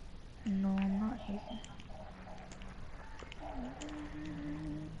 No, I'm not here.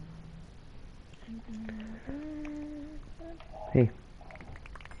 Hey.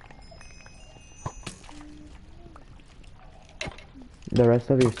 The rest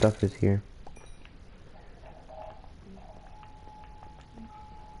of your stuff is here.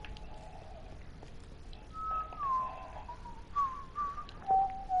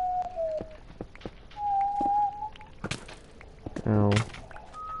 Ow.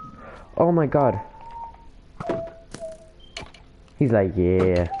 Oh my god. He's like,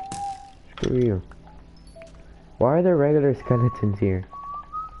 yeah. Screw you. Why are there regular skeletons here?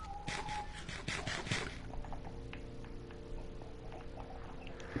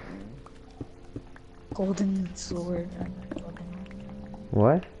 Golden sword and golden.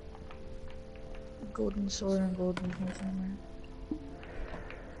 What? Golden sword and golden horse armor.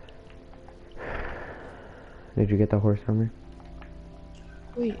 Did you get the horse armor?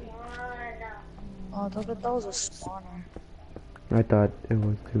 Wait. Oh, I thought that was a spawner. I thought it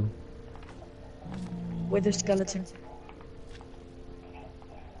was too. Wither skeleton.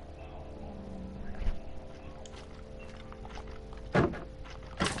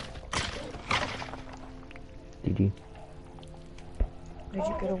 GG. Did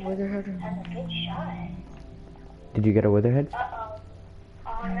you get a witherhead or That's a no? good shot. Did you get a witherhead? Uh-oh.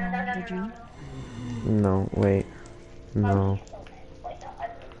 Oh, no, no, no, Did no, no, you? no. No, wait. No. Wait, no,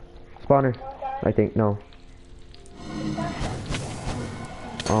 Spawner. I think, no.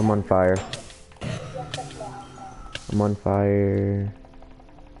 I'm on fire. I'm on fire.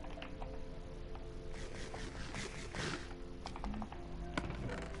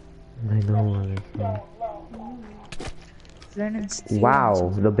 I know what it's Then it's Theo.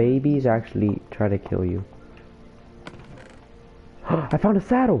 Wow, the babies actually try to kill you. I found a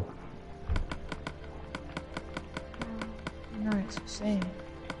saddle! Nice, same.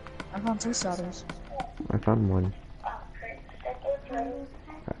 I found 2 saddles. I found one.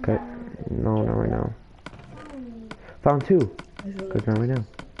 Okay. No, not right now. Found 2. Good, not right now.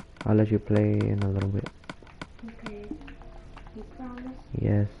 I'll let you play in a little bit. Okay. You promise?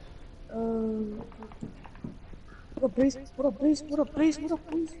 Yes. What up, Blaze? What up, Blaze? What up, Blaze? What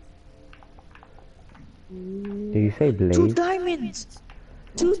up, Blaze? Did you say 2 blaze? diamonds!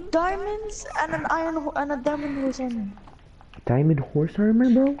 2 diamonds and an and a diamond horse armor. Diamond horse armor,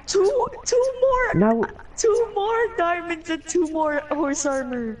 bro? Two more! Now, 2 more diamonds and 2 more horse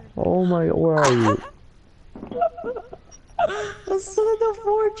armor. oh my, where are you? I saw the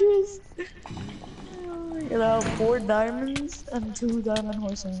fortress. You know, 4 diamonds and 2 diamond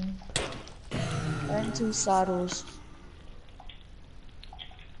horse armor. And 2 saddles.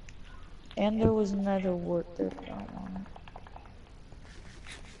 And there was another wart there, but I don't want it.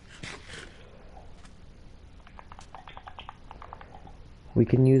 We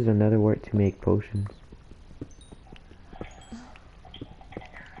can use another word to make potions.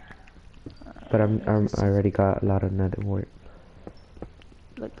 But I already got a lot of nether wart.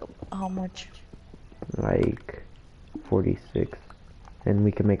 Like, how much? Like 46. And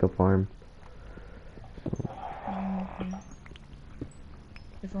we can make a farm.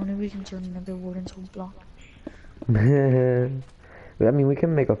 If only we can turn another wart into a block. I mean, we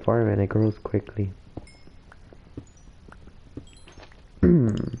can make a farm and it grows quickly.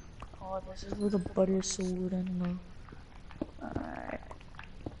 Oh, this is where the butter sword and the... Alright.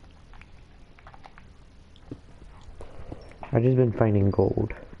 I've just been finding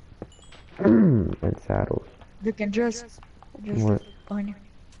gold. And saddles. Look, and just What? behind you.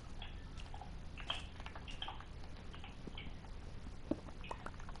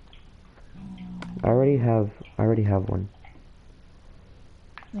 I already have one.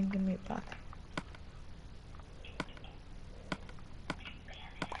 Then give me it back.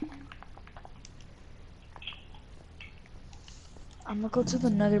 I'm gonna go to the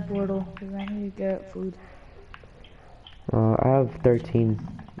nether portal because I need to get food. I have 13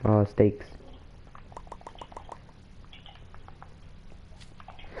 steaks.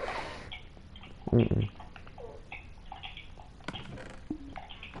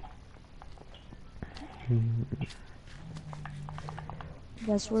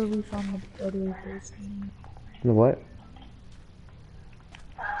 That's where we found the butter horse. The what?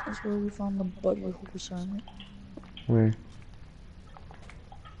 That's where we found the butter horse armor. Where?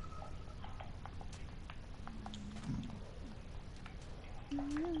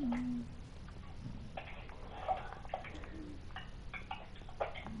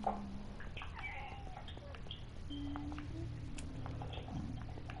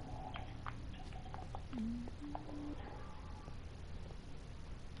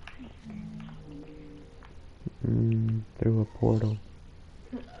 Through a portal.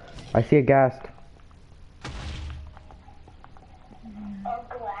 I see a ghast. Oh,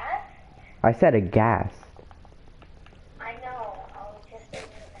 glass? I said a ghast. I know. I was just thinking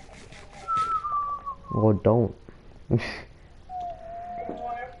that. Well, don't.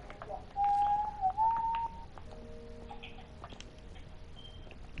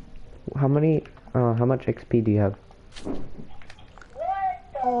 How much XP do you have?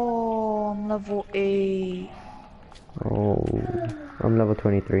 Oh, I'm level 8. Oh, I'm level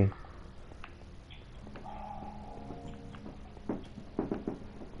 23.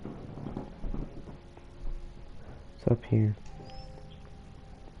 It's up here.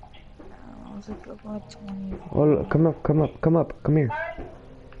 I was like about 20. Oh, look, come up, come here.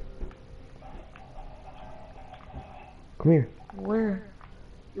 Come here. Where?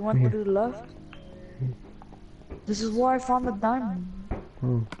 You went to the left? This is where I found the diamond.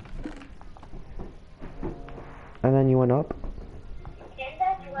 Oh. And then you went up?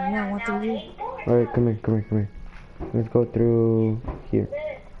 Yeah, I went through here. Alright, come here. Let's go through here.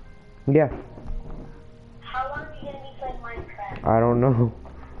 Yeah. How long are you gonna be playing Minecraft? I don't know.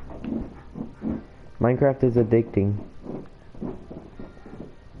 Minecraft is addicting.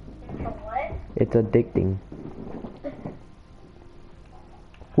 For what? It's addicting.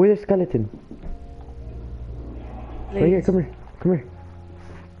 Wither skeleton. Right here, come here. Come here.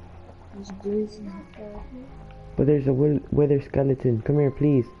 There's blazes. But there's a wither skeleton. Come here,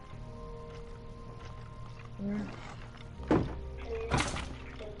 please. Where? I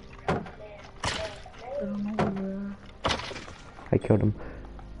don't know where. I killed him.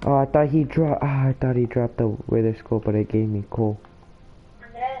 Oh, I thought he dropped. Ah, I thought he dropped the wither skull, but it gave me coal.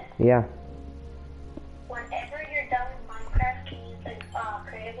 Andres, Yeah. whenever you're done with Minecraft, can you like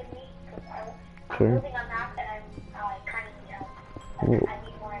creative with me? Cause I'm Sure. building a map and I kind of need help. Wh- I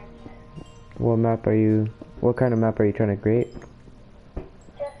need more ideas. What map are you? What kind of map are you trying to create?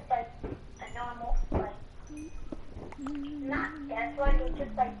 Just like I know I'm all, like not that's why but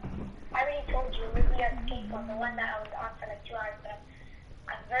just like I already told you with the escape on the one that I was on for like 2 hours, but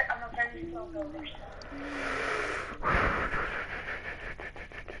I'm a very slow builder, so.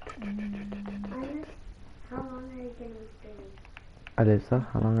 How long are you gonna be streaming? Alyssa,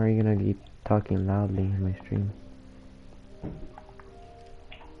 how long are you gonna keep talking loudly in my stream?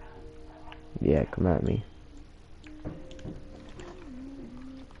 Yeah, come at me.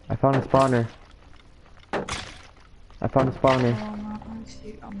 I found a spawner. I found a spawner. Oh, I'm not next to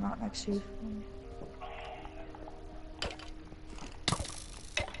you. I'm not next to you.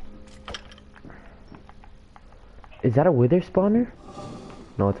 Is that a wither spawner?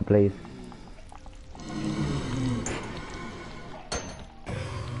 No, it's a blaze.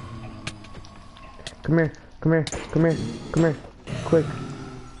 Come here, come here, come here, come here. Quick.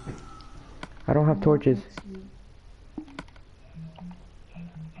 I don't have torches.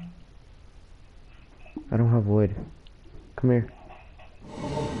 I don't have wood. Come here.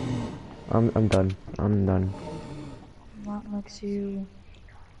 I'm done. I'm done. I'm not next to you.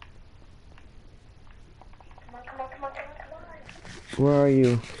 Come on. Where are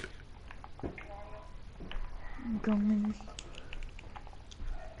you? I'm coming.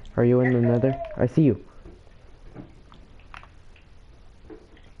 Are you in the nether? I see you.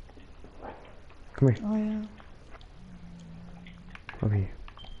 Come here. Oh yeah. Over here.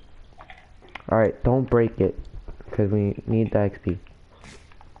 Alright, don't break it. Because we need the XP.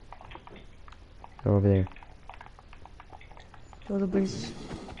 Go over there. Go to the base.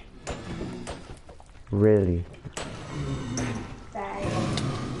 Really? Bye.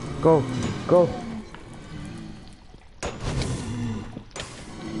 Go! Go!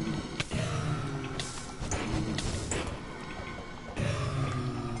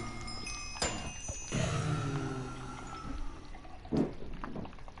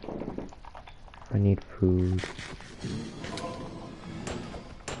 I need food.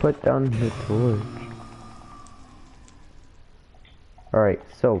 Put down the torch. Alright,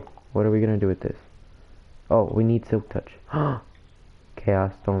 so, what are we gonna do with this? Oh, we need silk touch.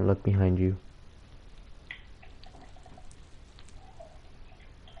 Chaos, don't look behind you.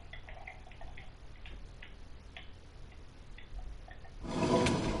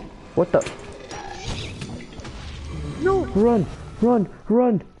 What the? No! Run! Run!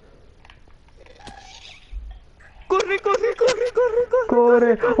 Run! Corre, corre, corre, corre, corre!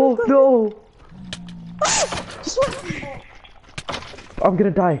 Corre! Oh no! I'm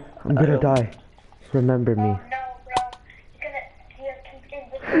gonna die! I'm gonna die! Remember me. No, bro. You're gonna keep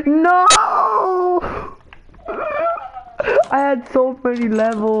in No! I had so many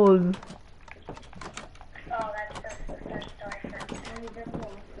levels! Oh, that's the story for I just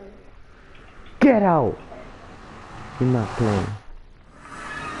lost them. Get out! You're not playing.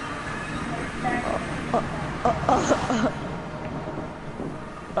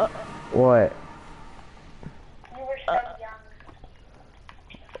 What? You were so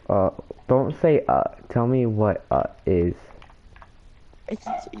young. Don't say tell me what is.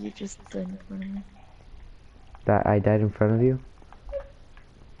 You just died in front of me. That I died in front of you?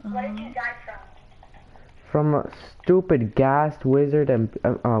 Where did you die from? From a stupid gassed wizard and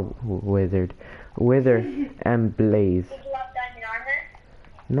wither and blaze. Did you have diamond armor?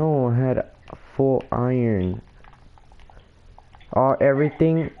 No, I had full iron.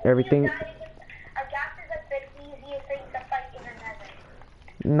 Everything. You died against a gas is like the easiest thing to fight in the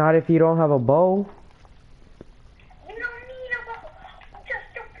nether. Not if you don't have a bow. You don't need a bow. Just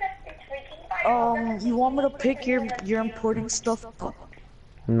don't press this freaking fire. You want me to pick your important stuff up?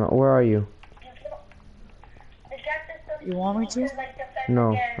 No, where are you? The gas is so You want me to? like defend No,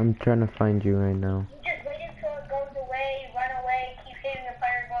 against. I'm trying to find you right now. You just wait until it goes away, run away, keep hitting the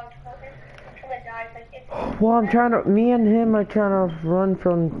fireball until it dies. Like it's Well, I'm trying to. Me and him are trying to run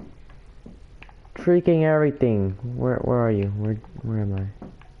from freaking everything. Where are you? Where am I?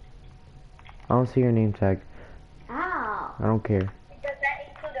 I don't see your name tag. Ow! I don't care. does that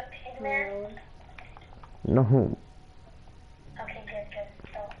include a pig man? No. Okay, good.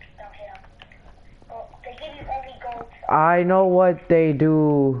 So I know what they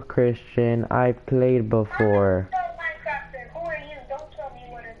do, Christian. I played before. I'm no Minecrafter. Who are you? Don't tell me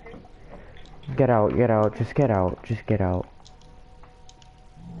what to do. Get out, get out, just get out, just get out.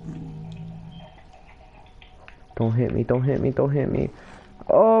 Don't hit me, don't hit me, don't hit me.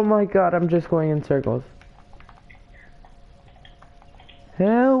 Oh my god, I'm just going in circles.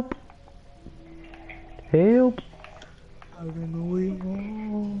 Help! Help! I don't know where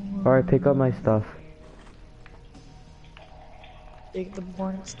you are. Alright, pick up my stuff. Take the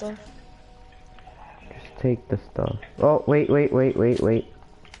important stuff. Just take the stuff. Oh, wait. Bro,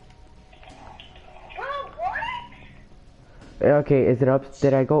 what? Okay, is it up?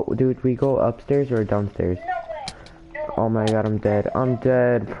 Did I go? Did we go upstairs or downstairs? No way. No. Oh my god, I'm dead. I'm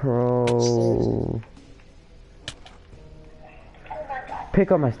dead, bro. Oh my god.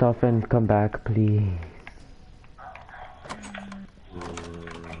 Pick up my stuff and come back, please.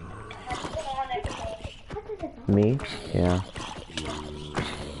 Come on, everybody. Me? Yeah.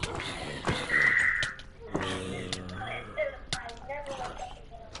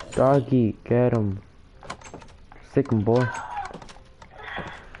 Doggy, get him. Sick him, boy.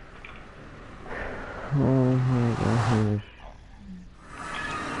 Oh my gosh.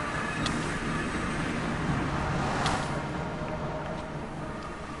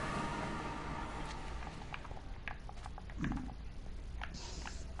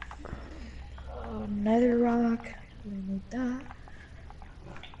 Nether rock. We need that.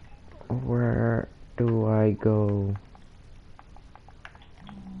 Where do I go?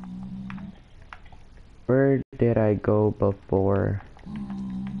 Where did I go before?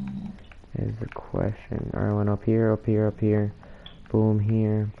 Is the question. I went up here, up here, up here. Boom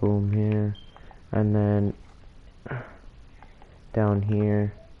here, and then down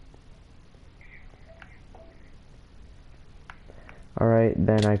here. Alright,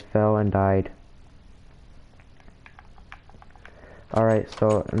 then I fell and died. Alright,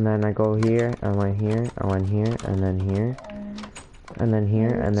 so, and then I go here, I went here, I went here, and then here. And then here,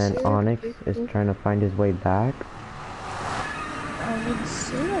 and then Onyx is trying to find his way back. I would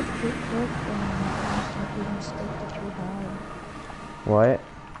say I picked up the stuff that you had. What?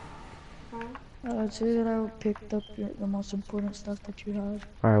 I would say that I picked up the most important stuff that you had.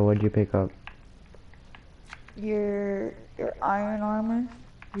 Alright, what'd you pick up? Your iron armor,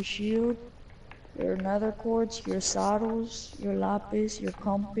 your shield, your nether quartz, your saddles, your lapis, your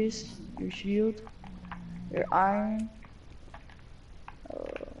compass, your shield, your iron.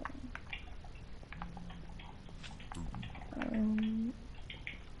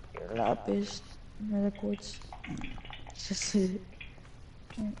 Your lapis, nether quartz. Just it.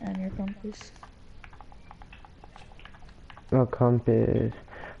 And your compass. A compass.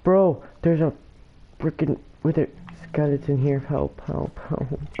 Bro, there's a freaking wither skeleton here. Help, help,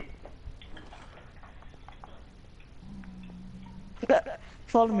 help.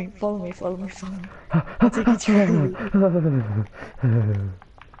 Follow me, follow me, follow me, follow me. I'll take you to you.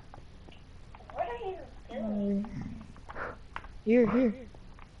 What are you doing? Here, here.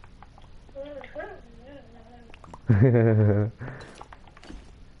 Let's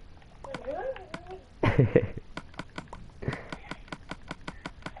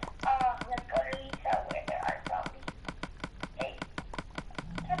go to Lisa where there are zombies. Hey,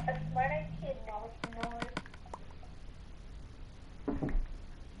 that's a smart idea. No, it's not.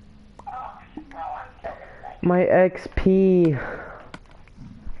 Oh, no, I'm so excited. My XP.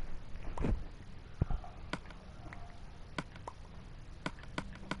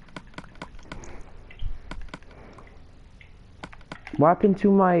 What happened to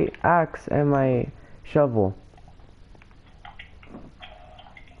my axe and my shovel?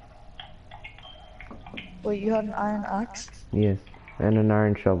 Wait, you had an iron axe? Yes, and an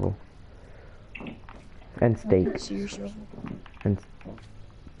iron shovel. And steak. See your shovel. And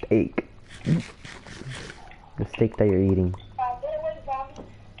steak. The steak that you're eating. Get away, zombies.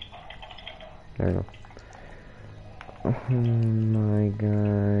 There we go. Oh my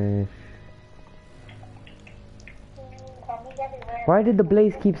gosh. Zombies everywhere. Why did the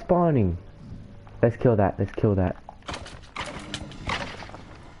blaze keep spawning? Let's kill that, let's kill that.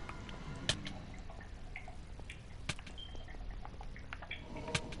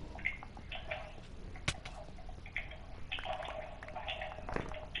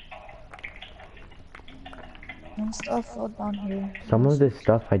 And stuff all down here. Some of this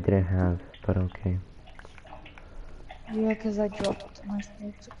stuff I didn't have, but okay. Yeah, cause I dropped my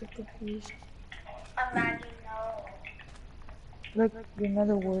stuff to pick up these. Imagine, no. Look, your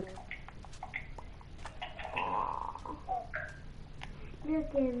nether wart.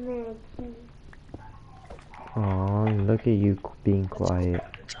 Look at me. Aw, look at you being quiet.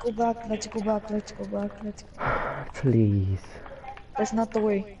 Let's go back, let's go back, let's go back, let's go. Please. That's not the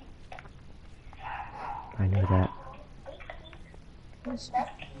way. I knew that.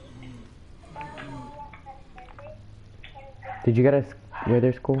 Did you get a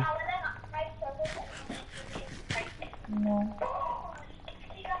wither school? No.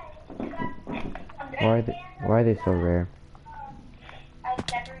 Why are they so rare?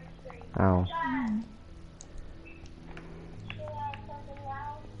 Ow.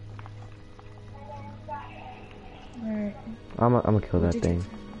 Alright. I'm gonna kill that thing.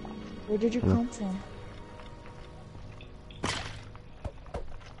 Where did you come from?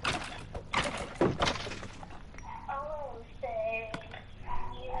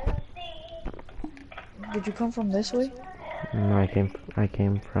 Did you come from this way? No, I came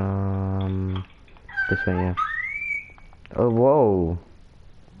from this way, yeah. Oh, whoa.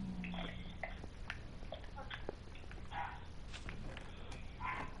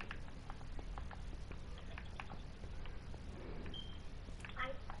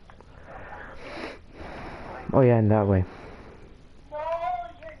 Oh yeah, in that way. No,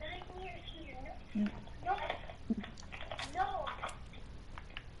 you're 9 years here. No. No.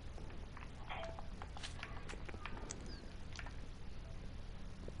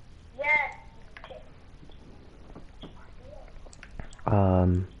 Yes.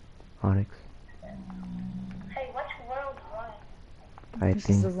 Onyx. Hey, what's world one? I This is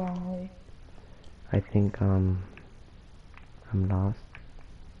think the wrong way. I'm lost.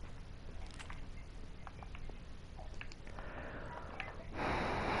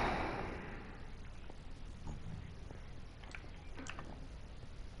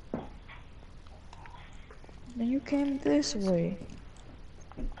 Then you came this way.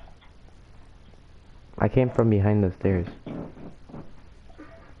 I came from behind the stairs.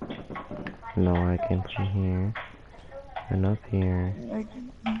 No, I came from here and up here,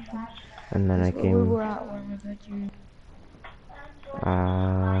 and then I That's where we came. were at when we met you.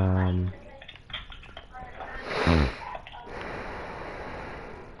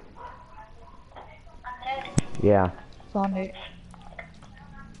 Yeah. Found it.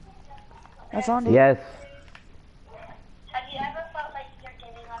 I found it. Yes. Have you ever felt like you're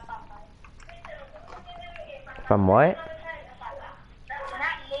giving up on life? From what? Not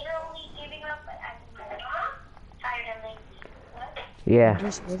literally giving up, but I'm tired and lazy. What? Yeah.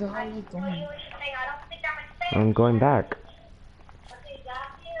 Just where the hell are you What going? you were saying, I don't think that makes sense. I'm going back. Okay,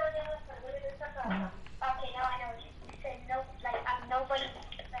 now I know what you said. No, like, I'm nobody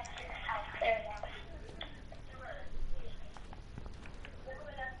that's your house. There we go.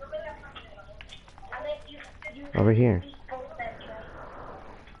 I mean, you Over here. both that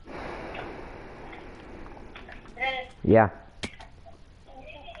Yeah.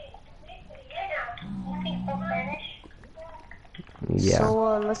 Yeah.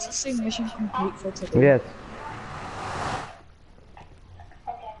 So, let's just say mission complete for today. Yes.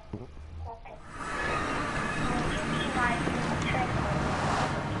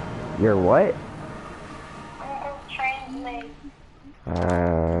 You're what? translate.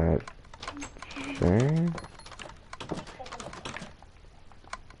 Sure.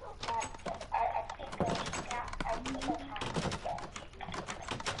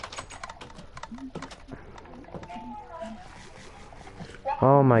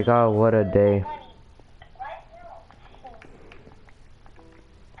 Oh my god, what a day.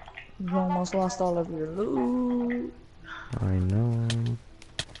 You almost lost all of your loot. I know.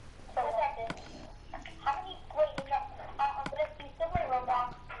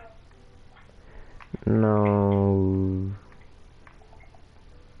 No.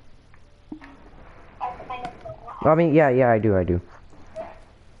 I mean, yeah, I do. How did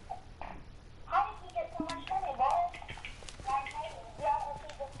you get so much money, bro?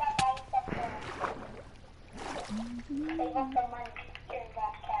 Save up the money. Here's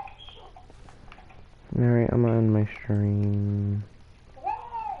that cash. Alright, I'm on my stream.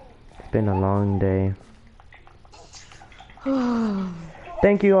 It's been a long day.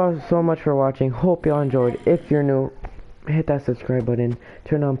 Thank you all so much for watching. Hope y'all enjoyed. If you're new, hit that subscribe button,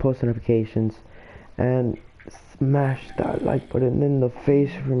 turn on post notifications, and smash that like button in the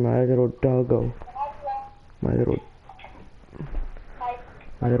face for my little doggo. My little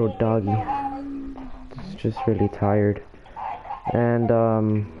doggy. It's just really tired. And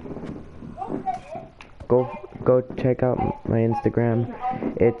go check out my Instagram.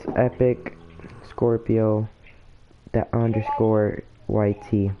 It's epic Scorpio _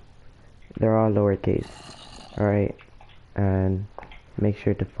 YT. They're all lowercase. Alright, and make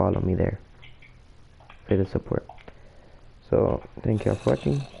sure to follow me there for the support. So thank you all for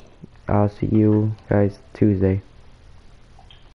watching. I'll see you guys Tuesday.